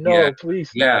 oh, no, please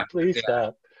stop. Please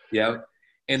stop. Yeah.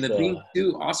 And the thing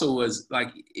too also was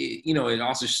like, it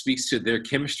also speaks to their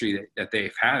chemistry that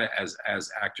they've had as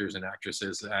actors and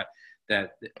actresses,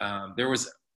 that there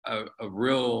was a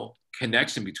real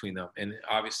connection between them. And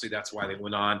obviously that's why they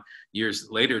went on years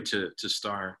later to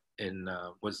star in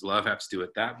What's Love Have to Do With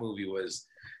It. That movie was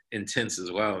intense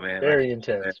as well, man. Very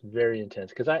intense.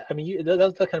 Because I mean, that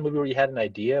was the kind of movie where you had an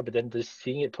idea, but then just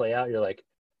seeing it play out, you're like,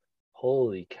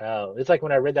 holy cow. It's like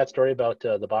when I read that story about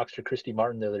the boxer Christy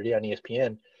Martin the other day on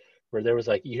ESPN, where there was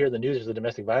like, you hear the news of the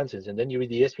domestic violence, and then you read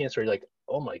the ESPN story, you're like,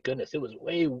 oh my goodness, it was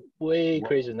way, way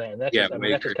crazier than that. And that's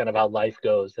that's just kind of how life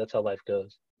goes. That's how life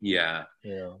goes. Yeah.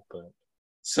 But.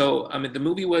 So, I mean, the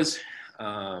movie was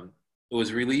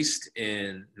released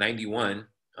in 91.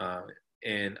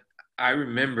 And I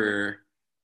remember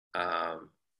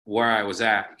where I was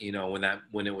at,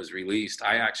 when it was released.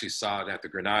 I actually saw it at the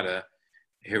Granada.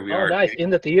 Here we are. Oh, nice. In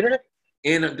the theater?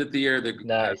 In the theater,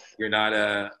 nice.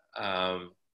 Granada.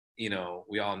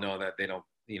 We all know that they don't,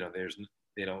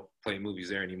 they don't play movies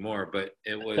there anymore. But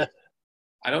it was,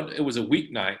 it was a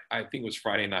weeknight. I think it was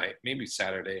Friday night, maybe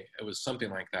Saturday. It was something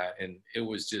like that, and it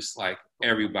was just like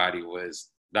everybody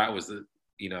was. That was the,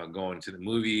 going to the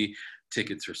movie.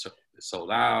 Tickets were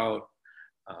sold out.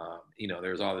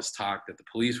 There was all this talk that the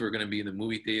police were going to be in the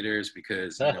movie theaters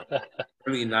because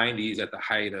early 90s at the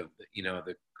height of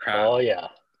the crowd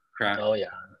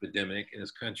epidemic in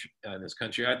this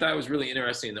country. I thought it was really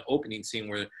interesting in the opening scene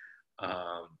where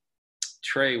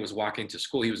Trey was walking to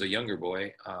school. He was a younger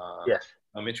boy,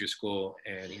 elementary school,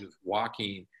 and he was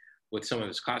walking with some of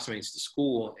his classmates to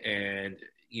school. And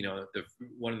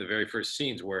one of the very first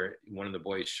scenes where one of the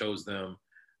boys shows them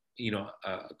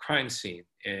a crime scene,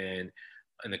 and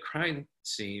in the crime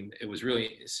scene, it was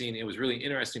really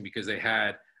interesting because they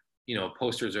had,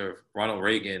 posters of Ronald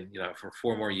Reagan, for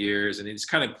 4 more years. And it's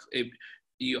kind of,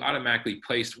 you automatically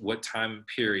placed what time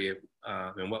period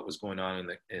and what was going on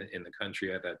in the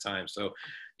country at that time. So,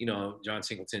 John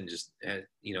Singleton just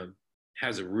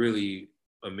has a really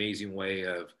amazing way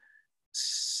of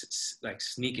like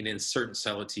sneaking in certain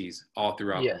subtleties all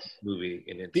throughout the movie,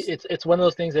 and it's one of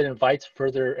those things that invites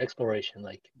further exploration.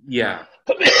 Like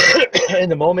in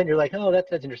the moment you're like, oh,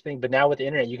 that's interesting, but now with the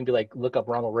internet you can be like, look up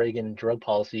Ronald Reagan drug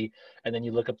policy, and then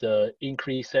you look up the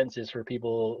increased sentences for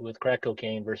people with crack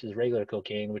cocaine versus regular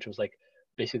cocaine, which was like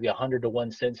basically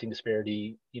 100-to-1 sentencing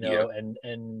disparity, and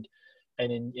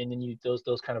then you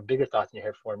those kind of bigger thoughts in your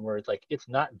head form, where it's like, it's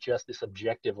not just this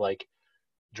objective like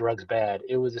drugs bad.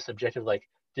 It was a subjective like,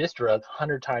 this drug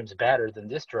 100 times better than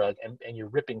this drug, and you're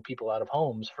ripping people out of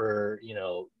homes for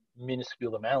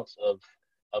minuscule amounts of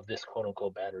this quote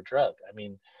unquote better drug. I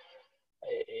mean,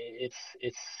 it's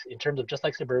in terms of just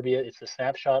like Suburbia, it's a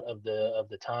snapshot of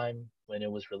the time when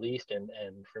it was released. And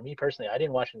for me personally, I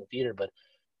didn't watch it in the theater, but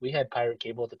we had pirate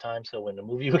cable at the time, so when the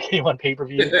movie came on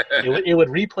pay-per-view, it would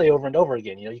replay over and over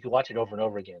again. You could watch it over and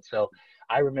over again. So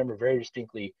I remember very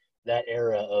distinctly that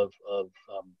era of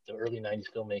the early 90s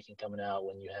filmmaking coming out,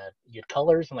 when you had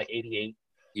Colors in like 88,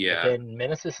 then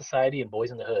Menace to Society and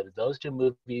Boys in the Hood. Those 2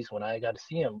 movies, when I got to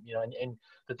see them, and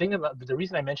the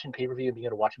reason I mentioned pay-per-view and being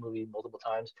able to watch a movie multiple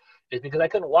times is because I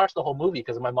couldn't watch the whole movie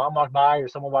because if my mom walked by or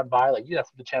someone walked by, like, you have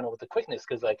to the channel with the quickness,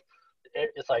 because like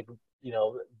it's like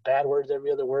bad words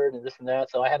every other word and this and that.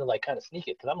 So I had to like kind of sneak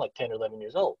it because I'm like 10 or 11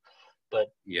 years old.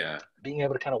 but Yeah. being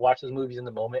able to kind of watch those movies in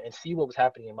the moment and see what was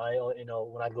happening in my own,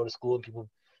 when I'd go to school and people,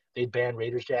 they'd ban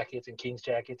Raiders jackets and Kings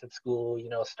jackets at school,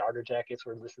 starter jackets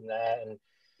or this and that.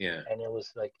 Yeah. And it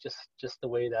was like, just the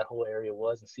way that whole area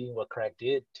was, and seeing what crack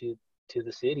did to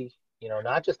the city,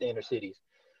 not just the inner cities.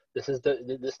 This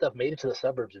stuff made it to the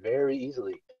suburbs very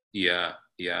easily. Yeah,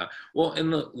 yeah. Well,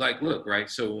 and look, right?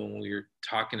 So when we're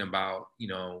talking about,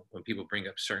 when people bring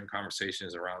up certain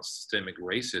conversations around systemic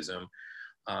racism,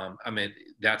 I mean,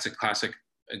 that's a classic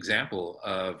example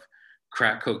of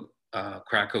crack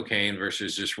cocaine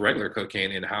versus just regular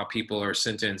cocaine, and how people are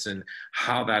sentenced and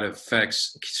how that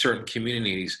affects certain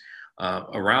communities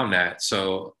around that.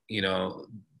 So,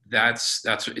 that's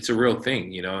it's a real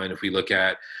thing, and if we look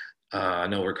at, I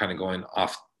know we're kind of going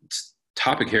off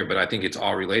topic here, but I think it's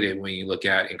all related when you look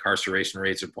at incarceration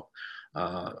rates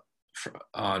uh,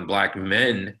 on Black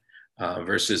men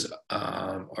versus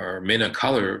or men of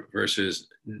color versus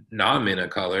non-men of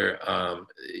color.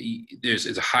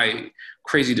 It's a high,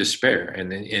 crazy despair,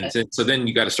 and so then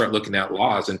you got to start looking at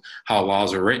laws and how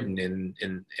laws are written,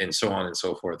 and so on and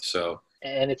so forth. So.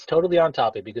 And it's totally on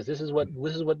topic, because this is what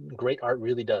great art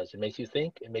really does. It makes you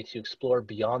think. It makes you explore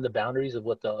beyond the boundaries of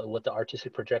what the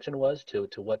artistic projection was to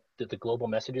what the global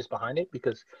messages behind it.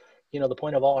 Because, the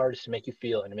point of all art is to make you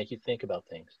feel and to make you think about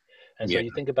things. And so Yeah.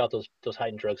 you think about those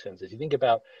heightened drug sentences. You think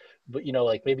about, but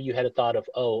like maybe you had a thought of,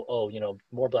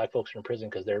 more Black folks are in prison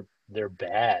because they're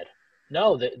bad.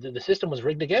 No, the system was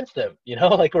rigged against them.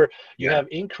 Like where you Yeah. have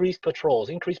increased patrols,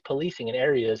 increased policing in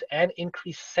areas, and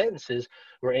increased sentences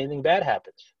where anything bad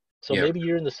happens. So Yeah. maybe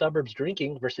you're in the suburbs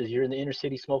drinking versus you're in the inner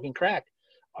city smoking crack.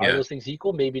 Are Yeah. those things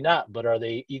equal? Maybe not. But are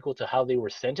they equal to how they were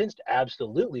sentenced?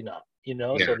 Absolutely not.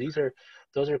 Yeah. So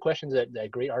those are questions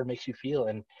that great art makes you feel.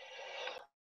 And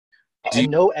Do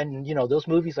you, those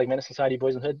movies like Menace Society,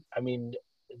 Boys in the Hood, I mean,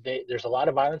 there's a lot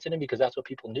of violence in them because that's what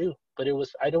people knew. But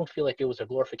I don't feel like it was a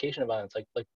glorification of violence.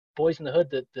 Like Boys in the Hood,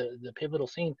 the pivotal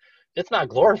scene, it's not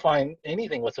glorifying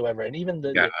anything whatsoever. And even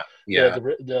yeah. Yeah.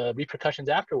 the repercussions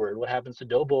afterward, what happens to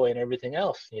Doughboy and everything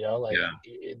else, like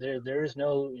Yeah. there is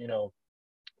no,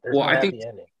 there's Well, no happy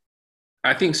ending.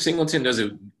 I think Singleton does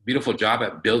a beautiful job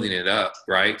at building it up,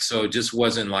 right? So it just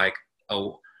wasn't like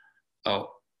a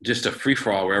just a free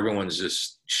for all where everyone's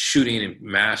just shooting and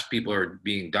mass people are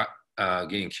being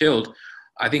getting killed.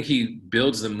 I think he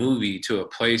builds the movie to a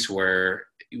place where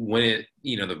when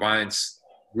the violence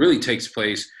really takes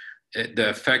place,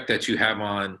 the effect that you have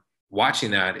on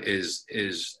watching that is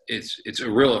it's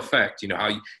a real effect.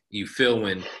 How you feel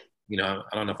when. I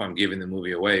don't know if I'm giving the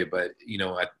movie away, but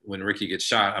when Ricky gets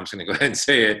shot, I'm just gonna go ahead and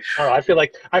say it. Oh, I feel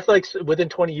like within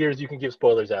 20 years you can give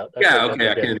spoilers out. Yeah, okay,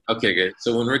 I can. Okay, good.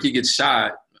 So when Ricky gets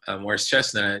shot, Morris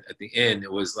Chestnut at the end,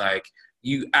 it was like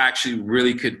you actually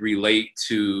really could relate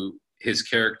to his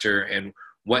character and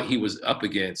what he was up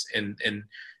against, and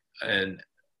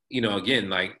again,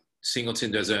 like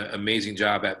Singleton does an amazing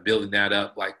job at building that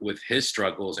up, like with his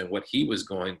struggles and what he was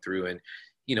going through, and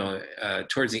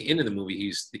towards the end of the movie,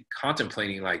 he's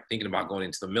contemplating, like thinking about going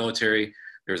into the military.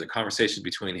 There's a conversation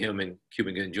between him and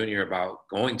Cuba Gooding Jr. about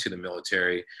going to the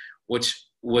military, which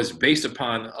was based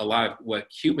upon a lot of what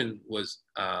Cuban was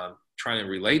trying to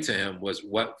relate to him was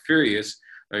what Larry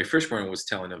Fishburne was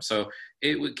telling him. So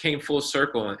it came full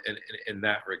circle in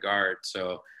that regard.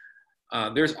 So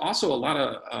there's also a lot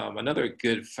of another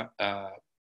good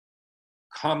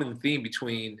common theme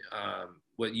between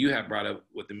what you have brought up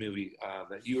with the movie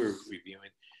that you were reviewing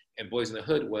and Boys in the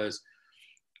Hood was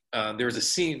there was a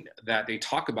scene that they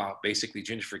talk about basically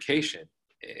gentrification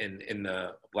in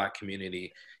the Black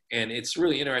community. And it's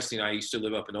really interesting. I used to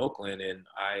live up in Oakland, and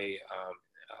I,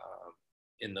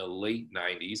 in the late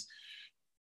 90s,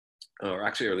 or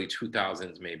actually early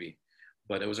 2000s maybe,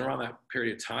 but it was around that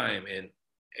period of time.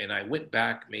 And I went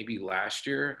back maybe last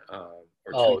year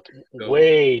or 2 years ago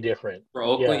way different. for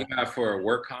Oakland, Yeah. for a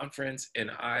work conference, and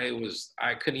I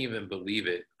couldn't even believe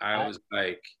it. I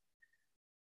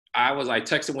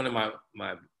texted one of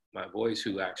my boys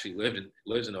who actually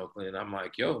lives in Oakland, and I'm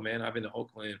like, yo, man, I've been to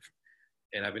Oakland,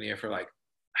 and I've been here for like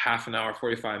half an hour,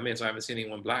 45 minutes. I haven't seen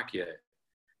anyone Black yet.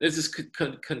 This is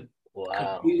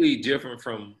Wow. completely different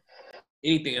from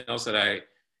anything else that I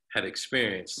had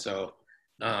experienced. So,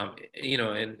 and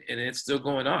it's still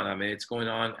going on. I mean, it's going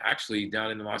on actually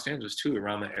down in Los Angeles too,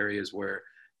 around the areas where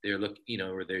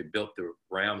where they built the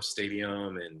Rams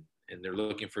Stadium, and they're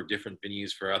looking for different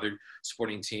venues for other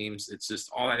sporting teams. It's just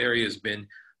all that area has been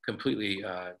completely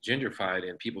gentrified,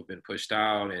 and people have been pushed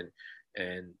out, and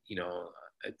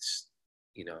it's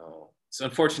it's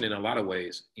unfortunate in a lot of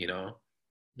ways.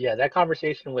 Yeah, that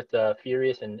conversation with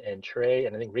Furious and Trey,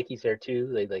 and I think Ricky's there too.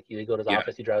 They go to his Yeah.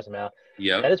 office, he drives them out.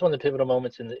 That Yep. is one of the pivotal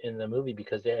moments in the movie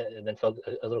because and then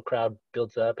a little crowd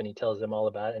builds up and he tells them all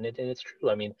about it, and it's true.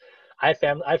 I mean, I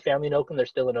have family in Oakland. They're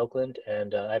still in Oakland,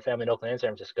 and I have family in Oakland and San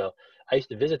Francisco. I used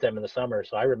to visit them in the summer,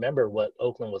 so I remember what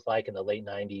Oakland was like in the late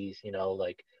 '90s. You know,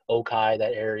 like Okai,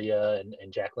 that area,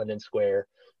 and Jack London Square.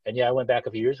 And yeah, I went back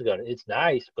a few years ago. And it's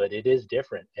nice, but it is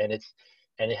different, and it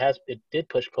did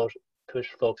push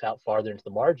folks out farther into the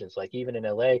margins. Like even in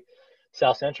LA,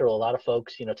 South Central, a lot of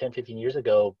folks, 10, 15 years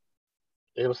ago,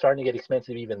 it was starting to get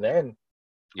expensive even then.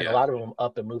 And a Yeah. lot of them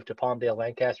up and moved to Palmdale,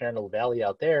 Lancaster, and the Valley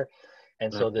out there.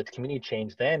 And Uh, so the community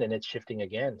changed then and it's shifting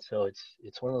again. So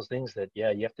it's one of those things that,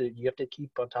 yeah, you have to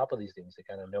keep on top of these things to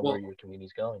kind of know where well, your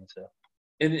community's going. So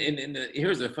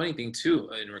here's the funny thing too,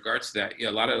 in regards to that. Yeah,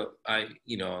 a lot of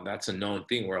that's a known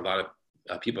thing where a lot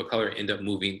of people of color end up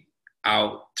moving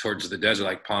out towards the desert,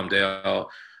 like Palmdale,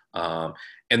 um,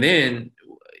 and then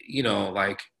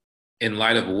like in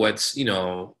light of what's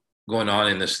going on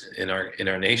in this in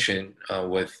our nation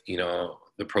with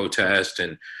the protest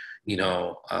and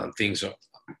things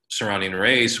surrounding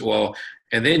race. Well,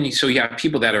 and then so you have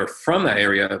people that are from that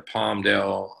area,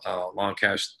 Palmdale,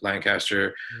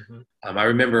 Lancaster. hmm I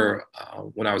remember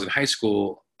when I was in high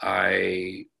school,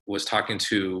 I was talking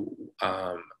to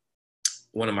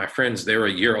one of my friends. They were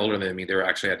a year older than me. They were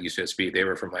actually at UCSB. They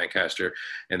were from Lancaster,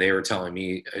 and they were telling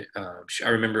me. I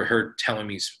remember her telling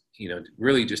me,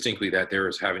 really distinctly that they're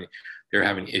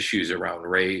having issues around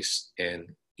race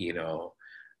and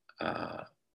uh,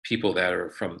 people that are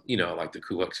from like the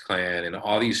Ku Klux Klan and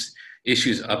all these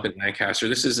issues hmm up in Lancaster.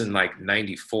 This is in like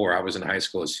 '94. I was in high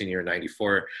school, a senior in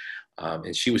 '94.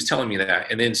 And she was telling me that.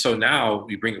 And then so now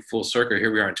we bring it full circle.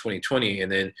 Here we are in 2020,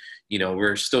 and then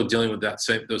we're still dealing with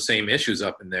those same issues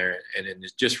up in there. And then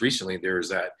just recently there was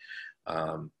that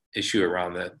issue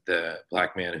around the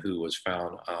black man who was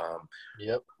found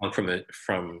Yep. from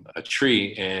a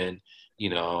tree. And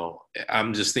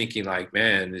I'm just thinking like,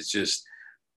 man, it's just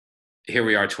here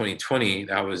we are 2020.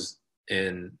 That was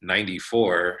in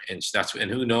 '94, and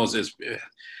who knows is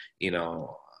you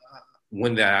know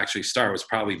when that actually started was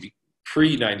probably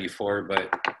pre '94,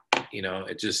 but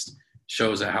it just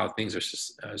shows that how things are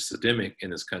systemic in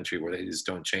this country where they just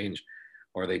don't change,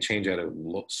 or they change at a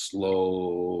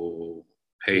slow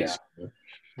Yeah. pace.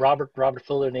 Robert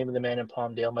Fuller, Name of the Man in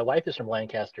Palmdale. My wife is from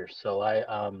Lancaster, so I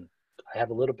have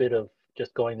a little bit of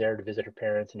just going there to visit her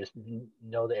parents and just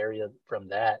know the area from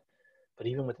that. But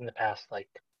even within the past like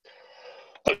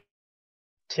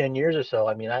 10 years or so,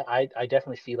 I mean, I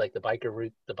definitely see like the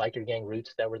biker gang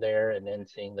roots that were there, and then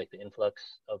seeing like the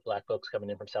influx of black folks coming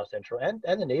in from South Central and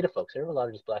the native folks. There were a lot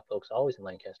of just black folks always in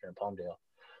Lancaster and Palmdale.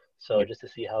 So Yeah. just to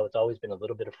see how it's always been a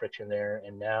little bit of friction there,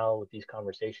 and now with these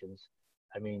conversations,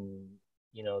 I mean,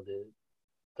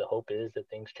 the hope is that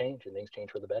things change and things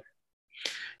change for the better.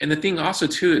 And the thing also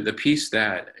too, the piece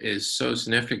that is so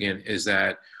significant is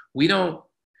that we don't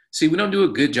we don't do a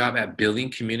good job at building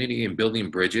community and building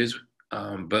bridges.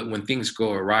 But when things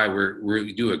go awry,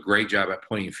 we do a great job at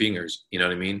pointing fingers. You know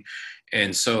what I mean?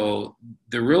 And so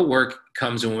the real work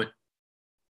comes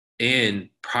in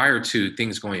prior to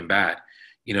things going bad.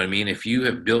 You know what I mean? If you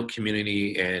have built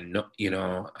community and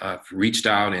reached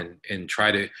out and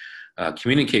try to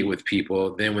communicate with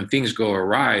people, then when things go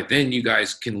awry, then you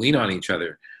guys can lean on each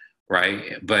other,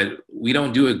 right? But we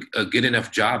don't do a good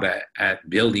enough job at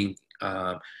building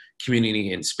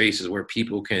community and spaces where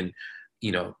people can,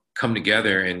 come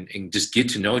together and just get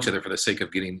to know each other for the sake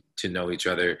of getting to know each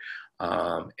other,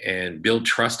 and build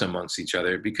trust amongst each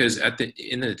other. Because at the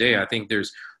end of the day, I think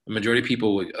there's the majority of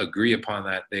people would agree upon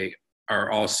that they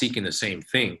are all seeking the same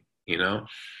thing,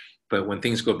 But when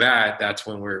things go bad, that's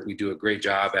when we do a great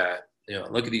job at,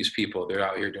 look at these people, they're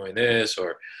out here doing this,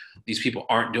 or these people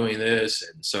aren't doing this.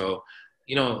 And so,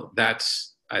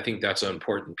 I think that's an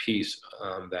important piece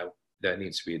that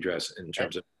needs to be addressed in And,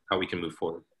 terms of how we can move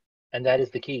forward. and that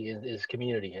is the key is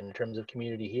community. And in terms of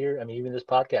community here, I mean, even this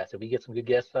podcast, if we get some good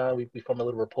guests on, we form a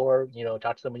little rapport,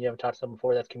 talk to someone you haven't talked to someone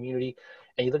before, that's community.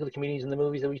 And you look at the communities in the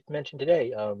movies that we mentioned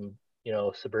today,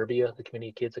 Suburbia, the community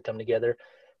of kids that come together,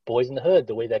 Boys in the Hood,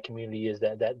 the way that community is,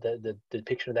 the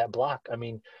depiction of that block. I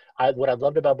mean, what I've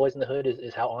loved about Boys in the Hood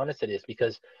is how honest it is,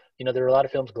 because there are a lot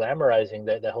of films glamorizing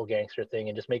that whole gangster thing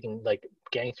and just making like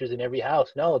gangsters in every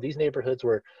house. No, these neighborhoods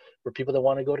were people that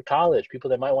want to go to college,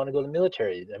 people that might want to go to the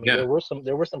military. I mean, Yeah.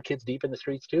 there were some kids deep in the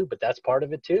streets too, but that's part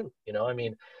of it too. I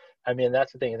mean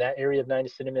that's the thing. In that area of 90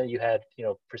 Cinema, you had,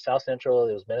 for South Central,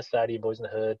 it was Menace Society, Boys in the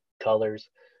Hood, Colors.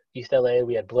 East LA,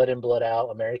 we had Blood In, Blood Out,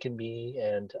 American Me,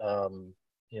 and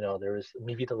There was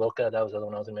Mi Vida Loca, that was the other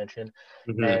one I was gonna mention,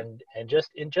 Hmm. and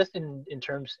in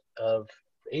terms of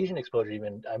Asian exposure,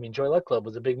 even I mean, Joy Luck Club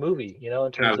was a big movie, in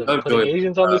I terms of love putting Joy.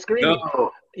 Asians on the screen.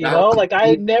 No, that was Like I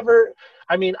had never,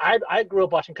 I mean, I grew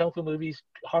up watching kung fu movies,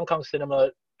 Hong Kong cinema,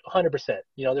 100%.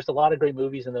 There's a lot of great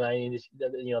movies in the 90s,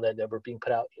 that were being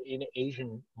put out in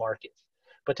Asian markets.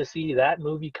 But to see that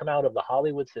movie come out of the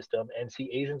Hollywood system and see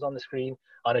Asians on the screen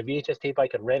on a VHS tape I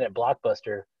could rent at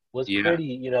Blockbuster was yeah,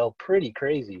 pretty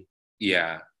crazy.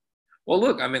 yeah. Well,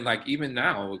 look, I mean, like even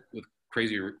now with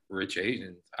Crazy Rich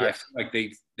Asians, I feel Yes. like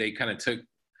they kind of took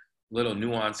little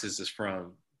nuances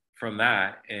from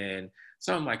that, and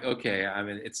so I'm like, okay, I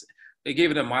mean, they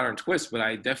gave it a modern twist, but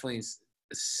I definitely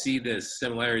see the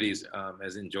similarities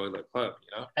as in Joy Luck Club,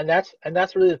 you know? And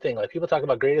that's really the thing. Like people talk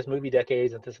about greatest movie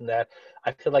decades and this and that.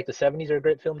 I feel like the 70s are a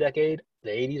great film decade,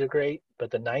 the 80s are great,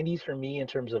 but the 90s for me in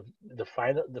terms of the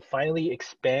finally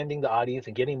expanding the audience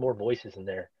and getting more voices in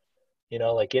there.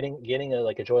 Like getting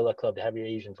a Joy Luck Club to have your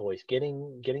Asian voice,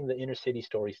 getting the inner city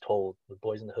stories told with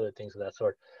Boys in the Hood, things of that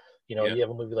sort. Yeah, You have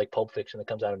a movie like Pulp Fiction that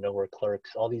comes out of nowhere,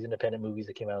 Clerks, all these independent movies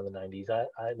that came out in the 90s.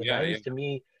 The yeah, yeah, 90s to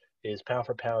me is pound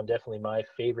for pound definitely my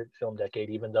favorite film decade,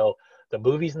 even though the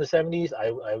movies in the 70s,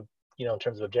 in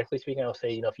terms of objectively speaking, I'll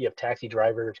say, if you have Taxi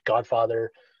Driver,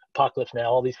 Godfather, Apocalypse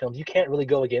Now, all these films, you can't really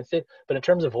go against it. But in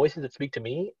terms of voices that speak to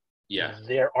me, yeah,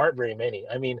 there aren't very many.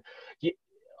 I mean,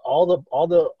 all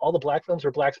the black films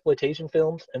are black exploitation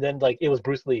films, and then like it was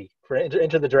Bruce Lee for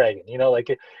Enter the Dragon. Like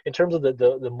in terms of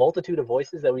the multitude of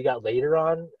voices that we got later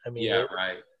on. I mean, yeah,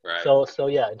 right, right. so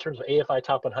yeah. In terms of AFI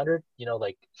Top 100,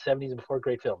 like 70s and before,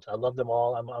 great films. I love them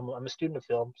all. I'm a student of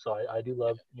film, so I do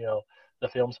love the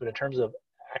films. But in terms of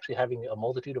actually having a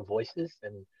multitude of voices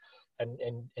and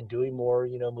doing more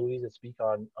movies that speak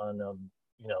on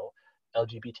you know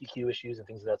LGBTQ issues and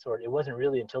things of that sort. It wasn't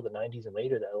really until the 90s and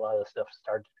later that a lot of the stuff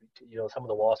started some of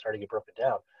the walls started to get broken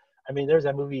down. I mean, there's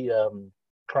that movie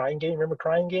Crying Game. Remember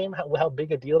Crying Game? How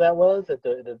big a deal that was? That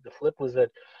the flip was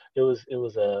that it was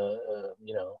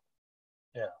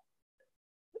yeah,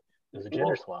 it was a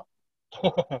gender Well, swap.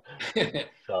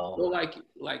 So well,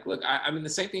 look, I mean, the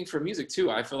same thing for music too.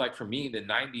 I feel like for me, the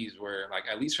 '90s were like,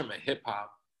 at least from a hip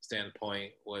hop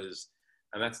standpoint,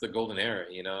 and that's the golden era,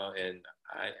 you know. And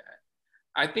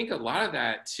I think a lot of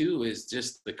that too is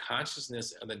just the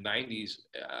consciousness of the '90s,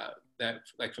 that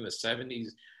like from the '70s.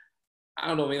 I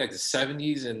don't know, maybe like the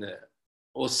 '70s and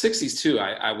the '60s too.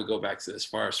 I would go back to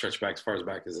stretch back as far as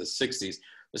back as the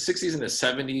 '60s and the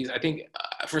 '70s. I think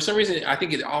for some reason, I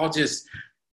think it all just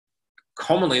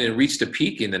culminated and reached a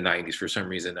peak in the '90s for some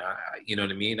reason. You know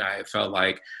what I mean? I felt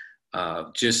like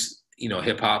just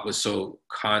hip hop was so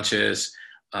conscious.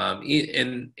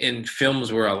 And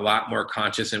films were a lot more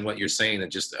conscious in what you're saying than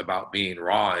just about being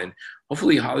raw. And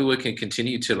hopefully Hollywood can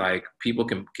continue to people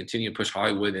can continue to push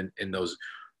Hollywood in those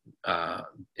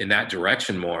in that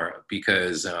direction more,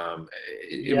 because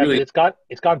it yeah, because really,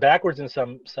 it's gone backwards in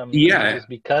some yeah, instances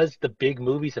because the big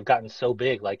movies have gotten so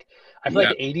big. Like I feel like yeah,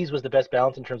 the 80s was the best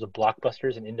balance in terms of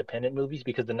blockbusters and independent movies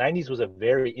because the 90s was a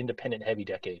very independent heavy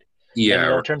decade. And yeah,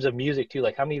 in terms of music too,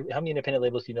 like how many independent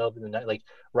labels do you know of in the night? Like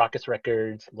Rockets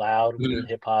Records, Loud was doing mhm,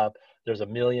 hip hop. There's a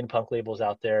million punk labels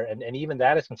out there, and even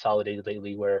that is consolidated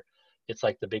lately where it's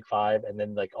like the big five, and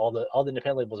then like all the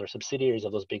independent labels are subsidiaries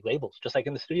of those big labels, just like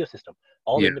in the studio system.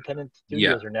 All the yeah, independent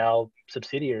yeah, studios are now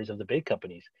subsidiaries of the big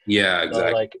companies. yeah, So exactly.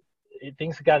 like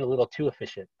things have gotten a little too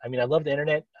efficient. I mean, I love the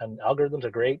internet and algorithms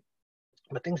are great,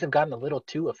 but things have gotten a little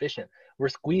too efficient. We're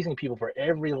squeezing people for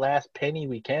every last penny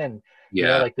we can.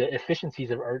 Yeah, Like the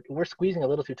efficiencies we're squeezing a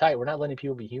little too tight. We're not letting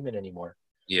people be human anymore.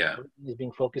 yeah. Everything is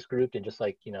being focus grouped and just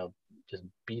like, just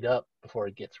beat up before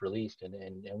it gets released. And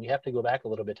we have to go back a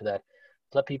little bit to that.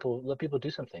 Let people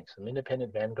do some things, some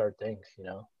independent vanguard things.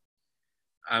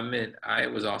 I mean, I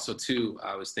was also too.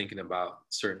 I was thinking about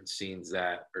certain scenes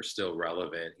that are still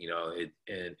relevant.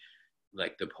 And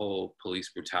like the whole police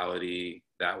brutality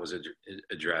that was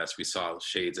addressed. We saw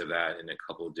shades of that in a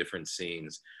couple of different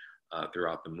scenes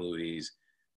throughout the movies.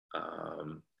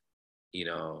 Um, you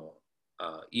know,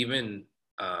 even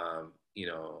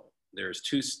there's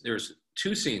two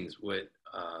scenes where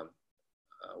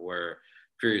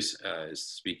Furious is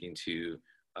speaking to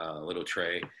Little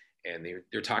Trey, and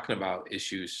they're talking about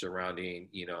issues surrounding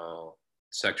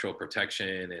sexual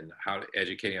protection and how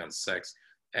educating on sex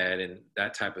ed and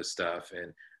that type of stuff.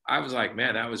 And I was like,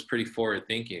 man, that was pretty forward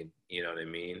thinking. You know what I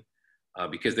mean?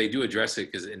 Because they do address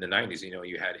it. Because in the '90s,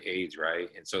 you had AIDS, right?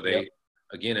 And so Yep. they,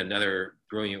 again, another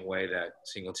brilliant way that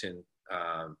Singleton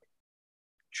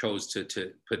chose to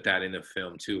put that in the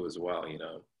film too, as well.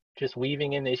 Just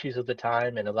weaving in the issues of the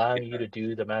time and allowing you Yeah, to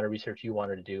do the amount of research you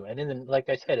wanted to do. And like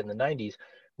I said, in the 90s,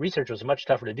 research was much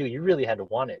tougher to do. You really had to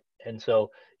want it. And so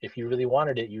if you really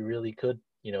wanted it, you really could,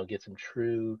 get some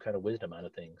true kind of wisdom out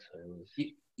of things. So it was,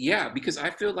 Yeah, because I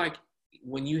feel like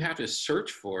when you have to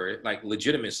search for it, like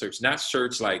legitimate search, not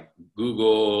search like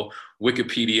Google,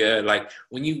 Wikipedia, like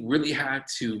when you really had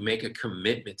to make a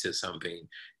commitment to something,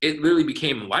 it literally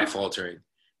became life altering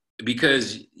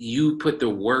because you put the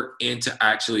work into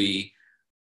actually,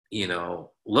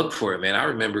 look for it, man. I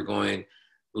remember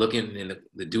looking in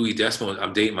the Dewey Decimal.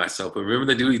 I'm dating myself, but remember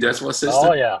the Dewey Decimal System?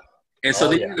 oh yeah. And so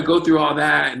then you had to go through all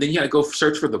that, and then you had to go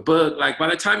search for the book. Like by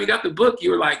the time you got the book,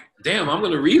 you were like, damn, I'm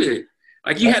going to read it.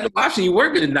 Like you had the option, you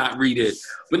weren't going to not read it.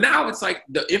 But now it's like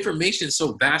the information is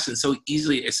so vast and so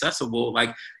easily accessible.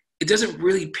 Like it doesn't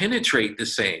really penetrate the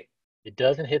same. It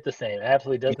doesn't hit the same. It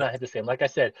absolutely does not hit the same. Like I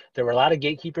said, there were a lot of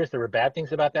gatekeepers. There were bad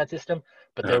things about that system,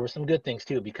 but there were some good things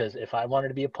too. Because if I wanted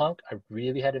to be a punk, I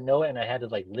really had to know it, and I had to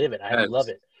like live it. I had to love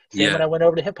it. Same when I went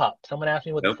over to hip hop. Someone asked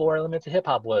me what the 4 elements of hip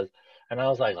hop was, and I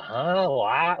was like, huh,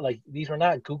 why? Like these were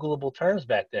not Googleable terms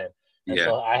back then. And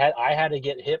so I had to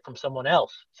get hit from someone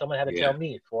else. Someone had to tell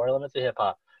me 4 elements of hip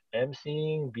hop: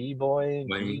 emceeing, b-boying,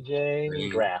 DJing,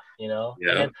 graph.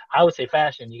 And I would say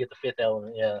fashion. You get the 5th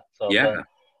element. Yeah. So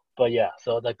But yeah,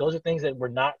 so like those are things that were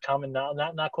not common,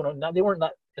 not quote, not they weren't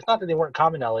not. It's not that they weren't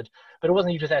common knowledge, but it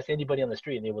wasn't you just ask anybody on the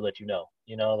street and they would let you know.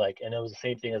 Like, and it was the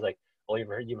same thing as like, oh, you've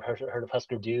heard of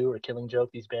Husker Du or Killing Joke,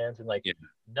 these bands, and like,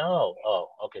 no, oh,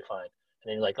 okay, fine. And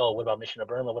then you're like, oh, what about Mission of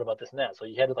Burma? What about this and that? So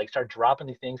you had to like start dropping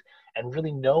these things and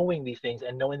really knowing these things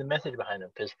and knowing the message behind them.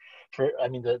 Because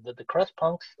the crust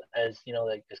punks, as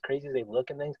like as crazy as they look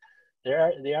and things,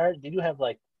 they do have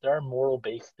like there's a moral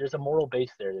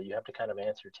base there that you have to kind of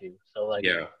answer to. So like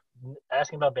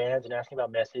asking about bands and asking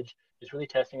about message is really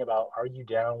testing about, are you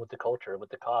down with the culture,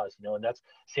 with the cause, and that's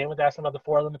same with asking about the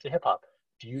 4 elements of hip hop.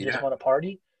 Do you just want to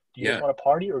party? Do you just want to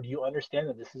party, or do you understand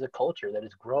that this is a culture that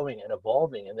is growing and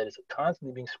evolving and that is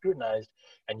constantly being scrutinized,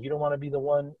 and you don't want to be the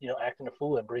one, acting a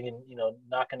fool and bringing,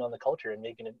 knocking on the culture and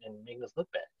making us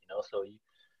look bad, So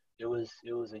it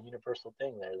was a universal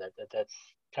thing there that's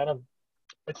kind of,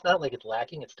 it's not like it's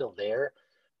lacking, it's still there,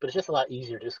 but it's just a lot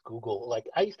easier to just Google. Like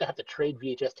I used to have to trade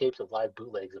VHS tapes of live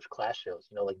bootlegs of Clash shows,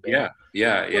 like you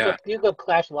look up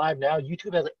Clash live now.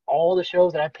 YouTube has like all the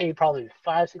shows that I paid probably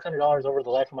 $500-$600 over the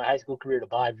life of my high school career to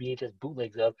buy VHS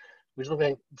bootlegs of, which look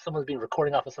like someone's been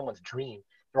recording off of someone's dream.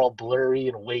 They're all blurry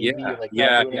and wavy and like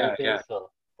not doing anything. So.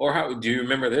 Or how do you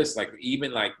remember this? Like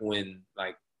even like when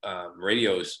like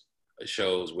radios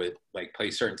shows would like play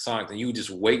certain songs and you would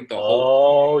just wait the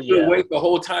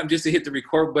whole time just to hit the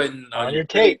record button on your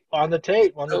tape, on the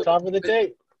top of the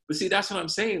tape. But see, that's what I'm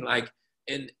saying. Like,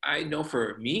 and I know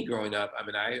for me growing up, I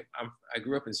mean, I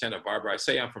grew up in Santa Barbara. I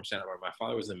say I'm from Santa Barbara. My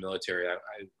father was in the military. I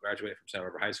graduated from Santa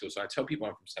Barbara High School, so I tell people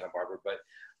I'm from Santa Barbara. But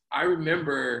I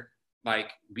remember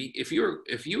like if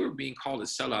you were being called a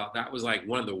sellout, that was like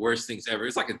one of the worst things ever.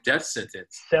 It's like a death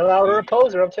sentence. Sellout or a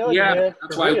poser, I'm telling you. Yeah,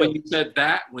 that's why when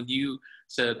you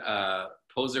said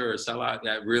poser or sellout,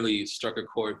 that really struck a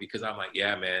chord because I'm like,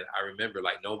 yeah, man, I remember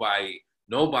like nobody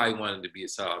wanted to be a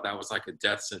sellout. That was like a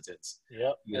death sentence.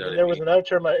 Yep. And there was another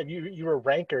term. If you were a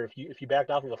ranker, if you backed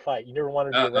off of a fight, you never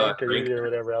wanted to be a ranker either or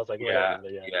whatever. I was like,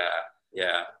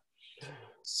 yeah.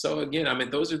 So again, I mean,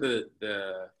 those are the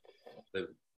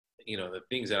the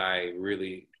things that I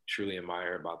really truly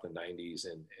admire about the 90s.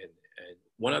 And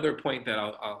one other point that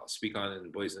I'll speak on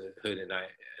in Boys in the Hood, and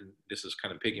this is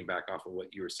kind of piggyback off of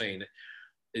what you were saying,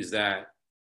 is that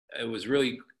it was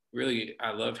really, really,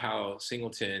 I loved how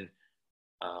Singleton,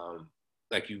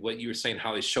 what you were saying,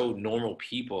 how they showed normal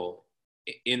people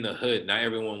in the hood. Not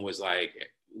everyone was like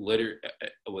littered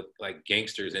with like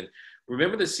gangsters. And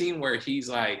remember the scene where he's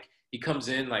like, he comes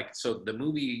in like, so the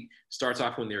movie starts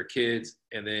off when they're kids,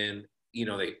 and then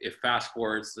it fast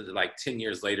forwards to like 10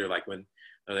 years later, like when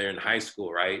they're in high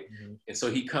school, right? Mm-hmm. And so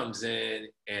he comes in,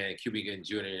 and Cuba Gooding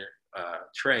Jr.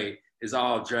 Trey is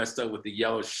all dressed up with the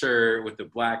yellow shirt with the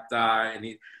black tie,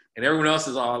 and everyone else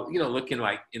is all looking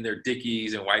like in their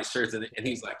Dickies and white shirts, and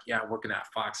he's like, yeah, I'm working at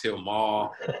Fox Hill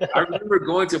Mall. I remember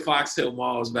going to Fox Hill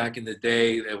Malls back in the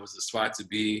day. That was the spot to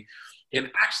be. And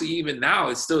actually, even now,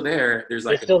 it's still there. There's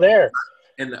like it's still there,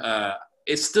 and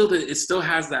it still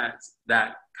has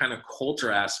that kind of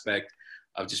culture aspect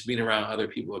of just being around other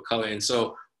people of color. And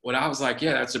so, when I was like,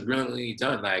 yeah, that's brilliantly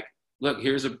done. Like, look,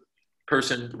 here's a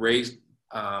person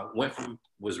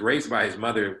was raised by his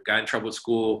mother, got in trouble at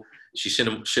school. She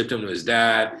shipped him to his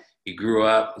dad. He grew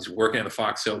up. He's working at the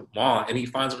Fox Hill Mall, and he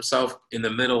finds himself in the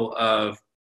middle of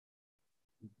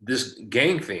this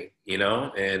gang thing,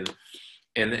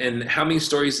 And how many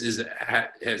stories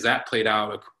has that played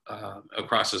out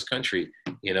across this country?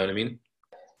 You know what I mean?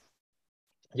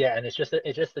 Yeah, and it's just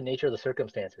the nature of the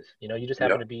circumstances. You know, you just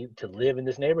happen Yep. to live in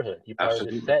this neighborhood. You power this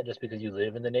Absolutely. set just because you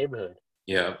live in the neighborhood.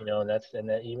 Yeah. You know, and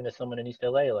that even as someone in East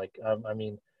LA, like I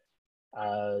mean,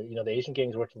 you know, the Asian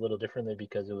Gangs worked a little differently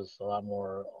because it was a lot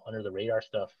more under the radar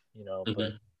stuff, you know,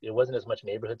 but Hmm. it wasn't as much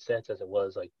neighborhood sets as it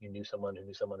was like you knew someone who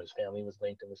knew someone whose family was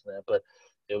linked and this and that. But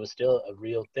it was still a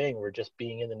real thing where just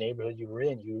being in the neighborhood you were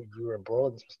in, you were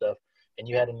embroiled in some stuff and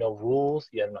you had to know rules,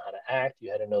 you had to know how to act, you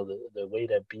had to know the way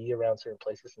to be around certain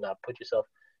places and not put yourself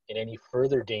in any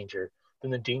further danger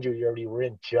than the danger you already were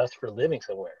in just for living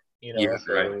somewhere, you Yeah. know.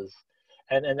 So Right. it was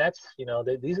and that's, you know,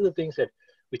 these are the things that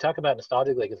we talk about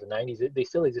nostalgic like it's the 90s. They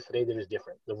still exist today. They're just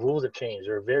different. The rules have changed.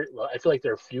 There are very well, I feel like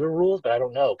there are fewer rules, but I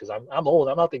don't know because I'm old.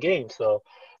 I'm out the game. So,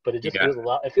 but it just Yeah. feels a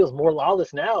lot. It feels more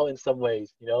lawless now in some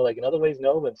ways. You know, like in other ways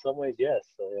no, but in some ways yes.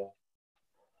 So yeah.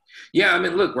 Yeah. I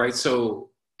mean, look, right.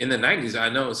 So in the '90s, I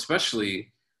know,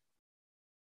 especially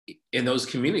in those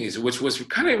communities, which was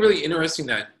kind of really interesting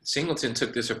that Singleton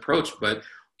took this approach. But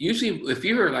usually, if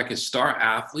you were like a star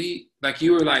athlete, like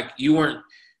you were like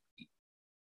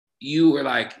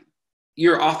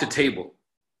you're off the table.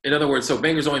 In other words, so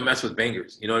bangers only mess with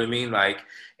bangers. You know what I mean? Like,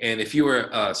 and if you were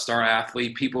a star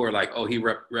athlete, people are like, oh, he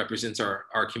represents our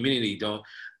community. Don't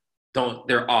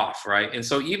they're off, right? And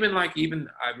so even I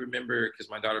remember because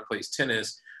my daughter plays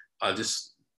tennis,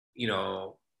 just you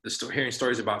know hearing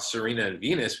stories about Serena and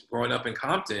Venus growing up in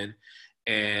Compton,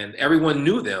 and everyone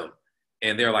knew them,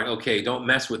 and they're like, okay, don't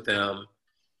mess with them.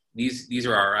 These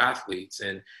are our athletes,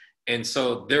 and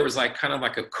so there was like kind of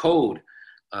like a code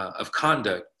of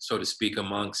conduct, so to speak,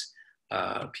 amongst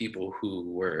people who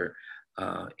were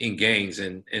in gangs,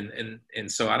 and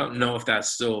so I don't know if that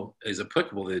still is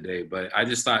applicable today, but I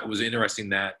just thought it was interesting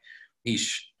that he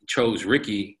chose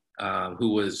Ricky, who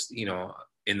was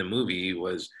in the movie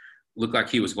was looked like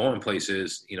he was going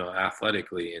places,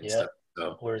 athletically and Yeah. stuff.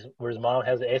 So Whereas mom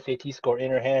has the SAT score in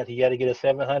her hand. He got to get a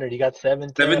 700. He got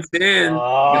 710. 710,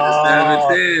 he got a Oh.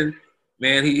 710.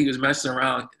 Man, he was messing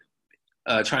around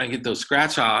trying to get those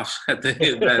scratch offs at the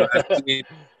that last game,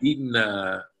 eating,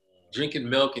 drinking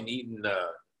milk and eating,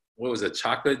 what was it,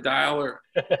 chocolate dial or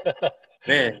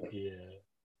man? Yeah.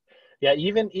 Yeah,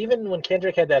 even when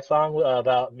Kendrick had that song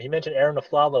about he mentioned Aaron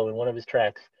Aflalo in one of his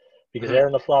tracks because Mhm.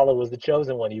 Aaron Aflalo was the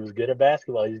chosen one. He was good at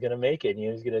basketball. He was gonna make it. And he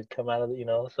was gonna come out of the, you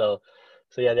know. So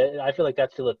yeah, I feel like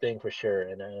that's still a thing for sure.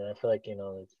 And I feel like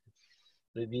it's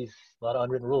these a lot of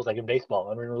unwritten rules like in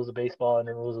baseball, unwritten rules of baseball,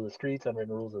 unwritten rules of the streets,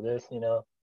 unwritten rules of this. You know.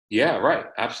 Yeah, right.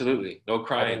 Absolutely. No I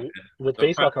crying. mean, with No crying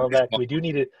baseball coming back, baseball. we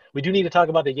do need to talk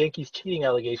about the Yankees cheating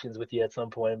allegations with you at some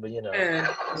point. But you know. Man,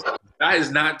 that is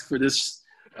not for this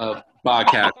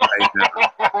podcast right now.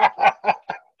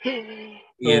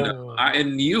 Oh.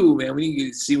 And you, man, we need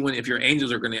to see when if your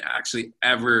Angels are going to actually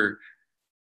ever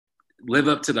live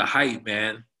up to the hype,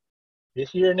 man.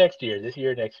 This year, next year.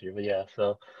 But yeah,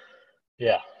 so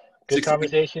yeah, good 60,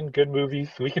 conversation, good movies.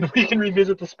 We can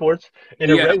revisit the sports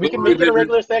yeah, we we'll can make it a revisit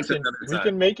regular this section. another We time.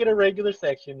 can make it a regular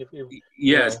section if you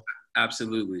Yes, know.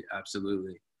 absolutely,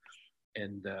 absolutely.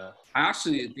 And I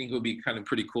actually think it would be kind of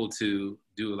pretty cool to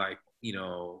do like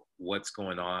what's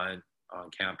going on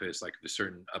campus, like the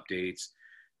certain updates.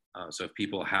 So if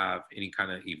people have any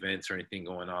kind of events or anything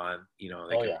going on, they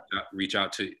Oh can yeah. reach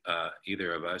out to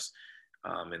either of us,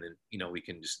 and then we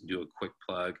can just do a quick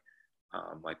plug,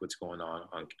 like what's going on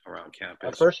around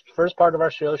Our campus. first part of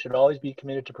our show should always be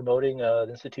committed to promoting the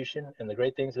institution and the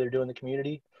great things that they're doing in the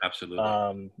community,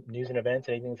 Absolutely. news and events,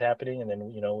 anything that's happening, and then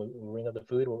we'll bring up the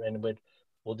food and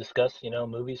we'll discuss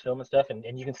movies, film, and stuff,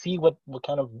 and you can see what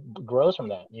kind of grows from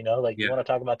that. Like you Yeah. want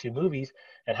to talk about two movies,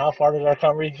 and how far did our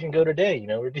conversation go today?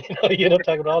 We're you end up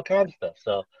talking about all kinds of stuff.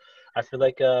 So I feel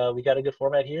like we got a good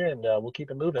format here, and we'll keep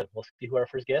it moving. We'll see who our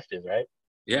first guest is, right?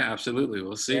 Yeah. Absolutely.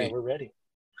 We'll Yeah, see. we're ready.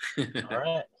 All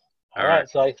right. All All right.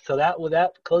 right. So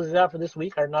that closes out for this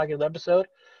week, our inaugural episode.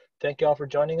 Thank you all for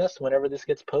joining us whenever this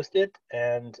gets posted,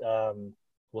 and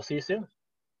we'll see you soon.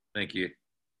 Thank you.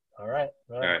 All right.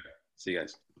 All Bye. right. See you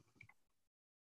guys.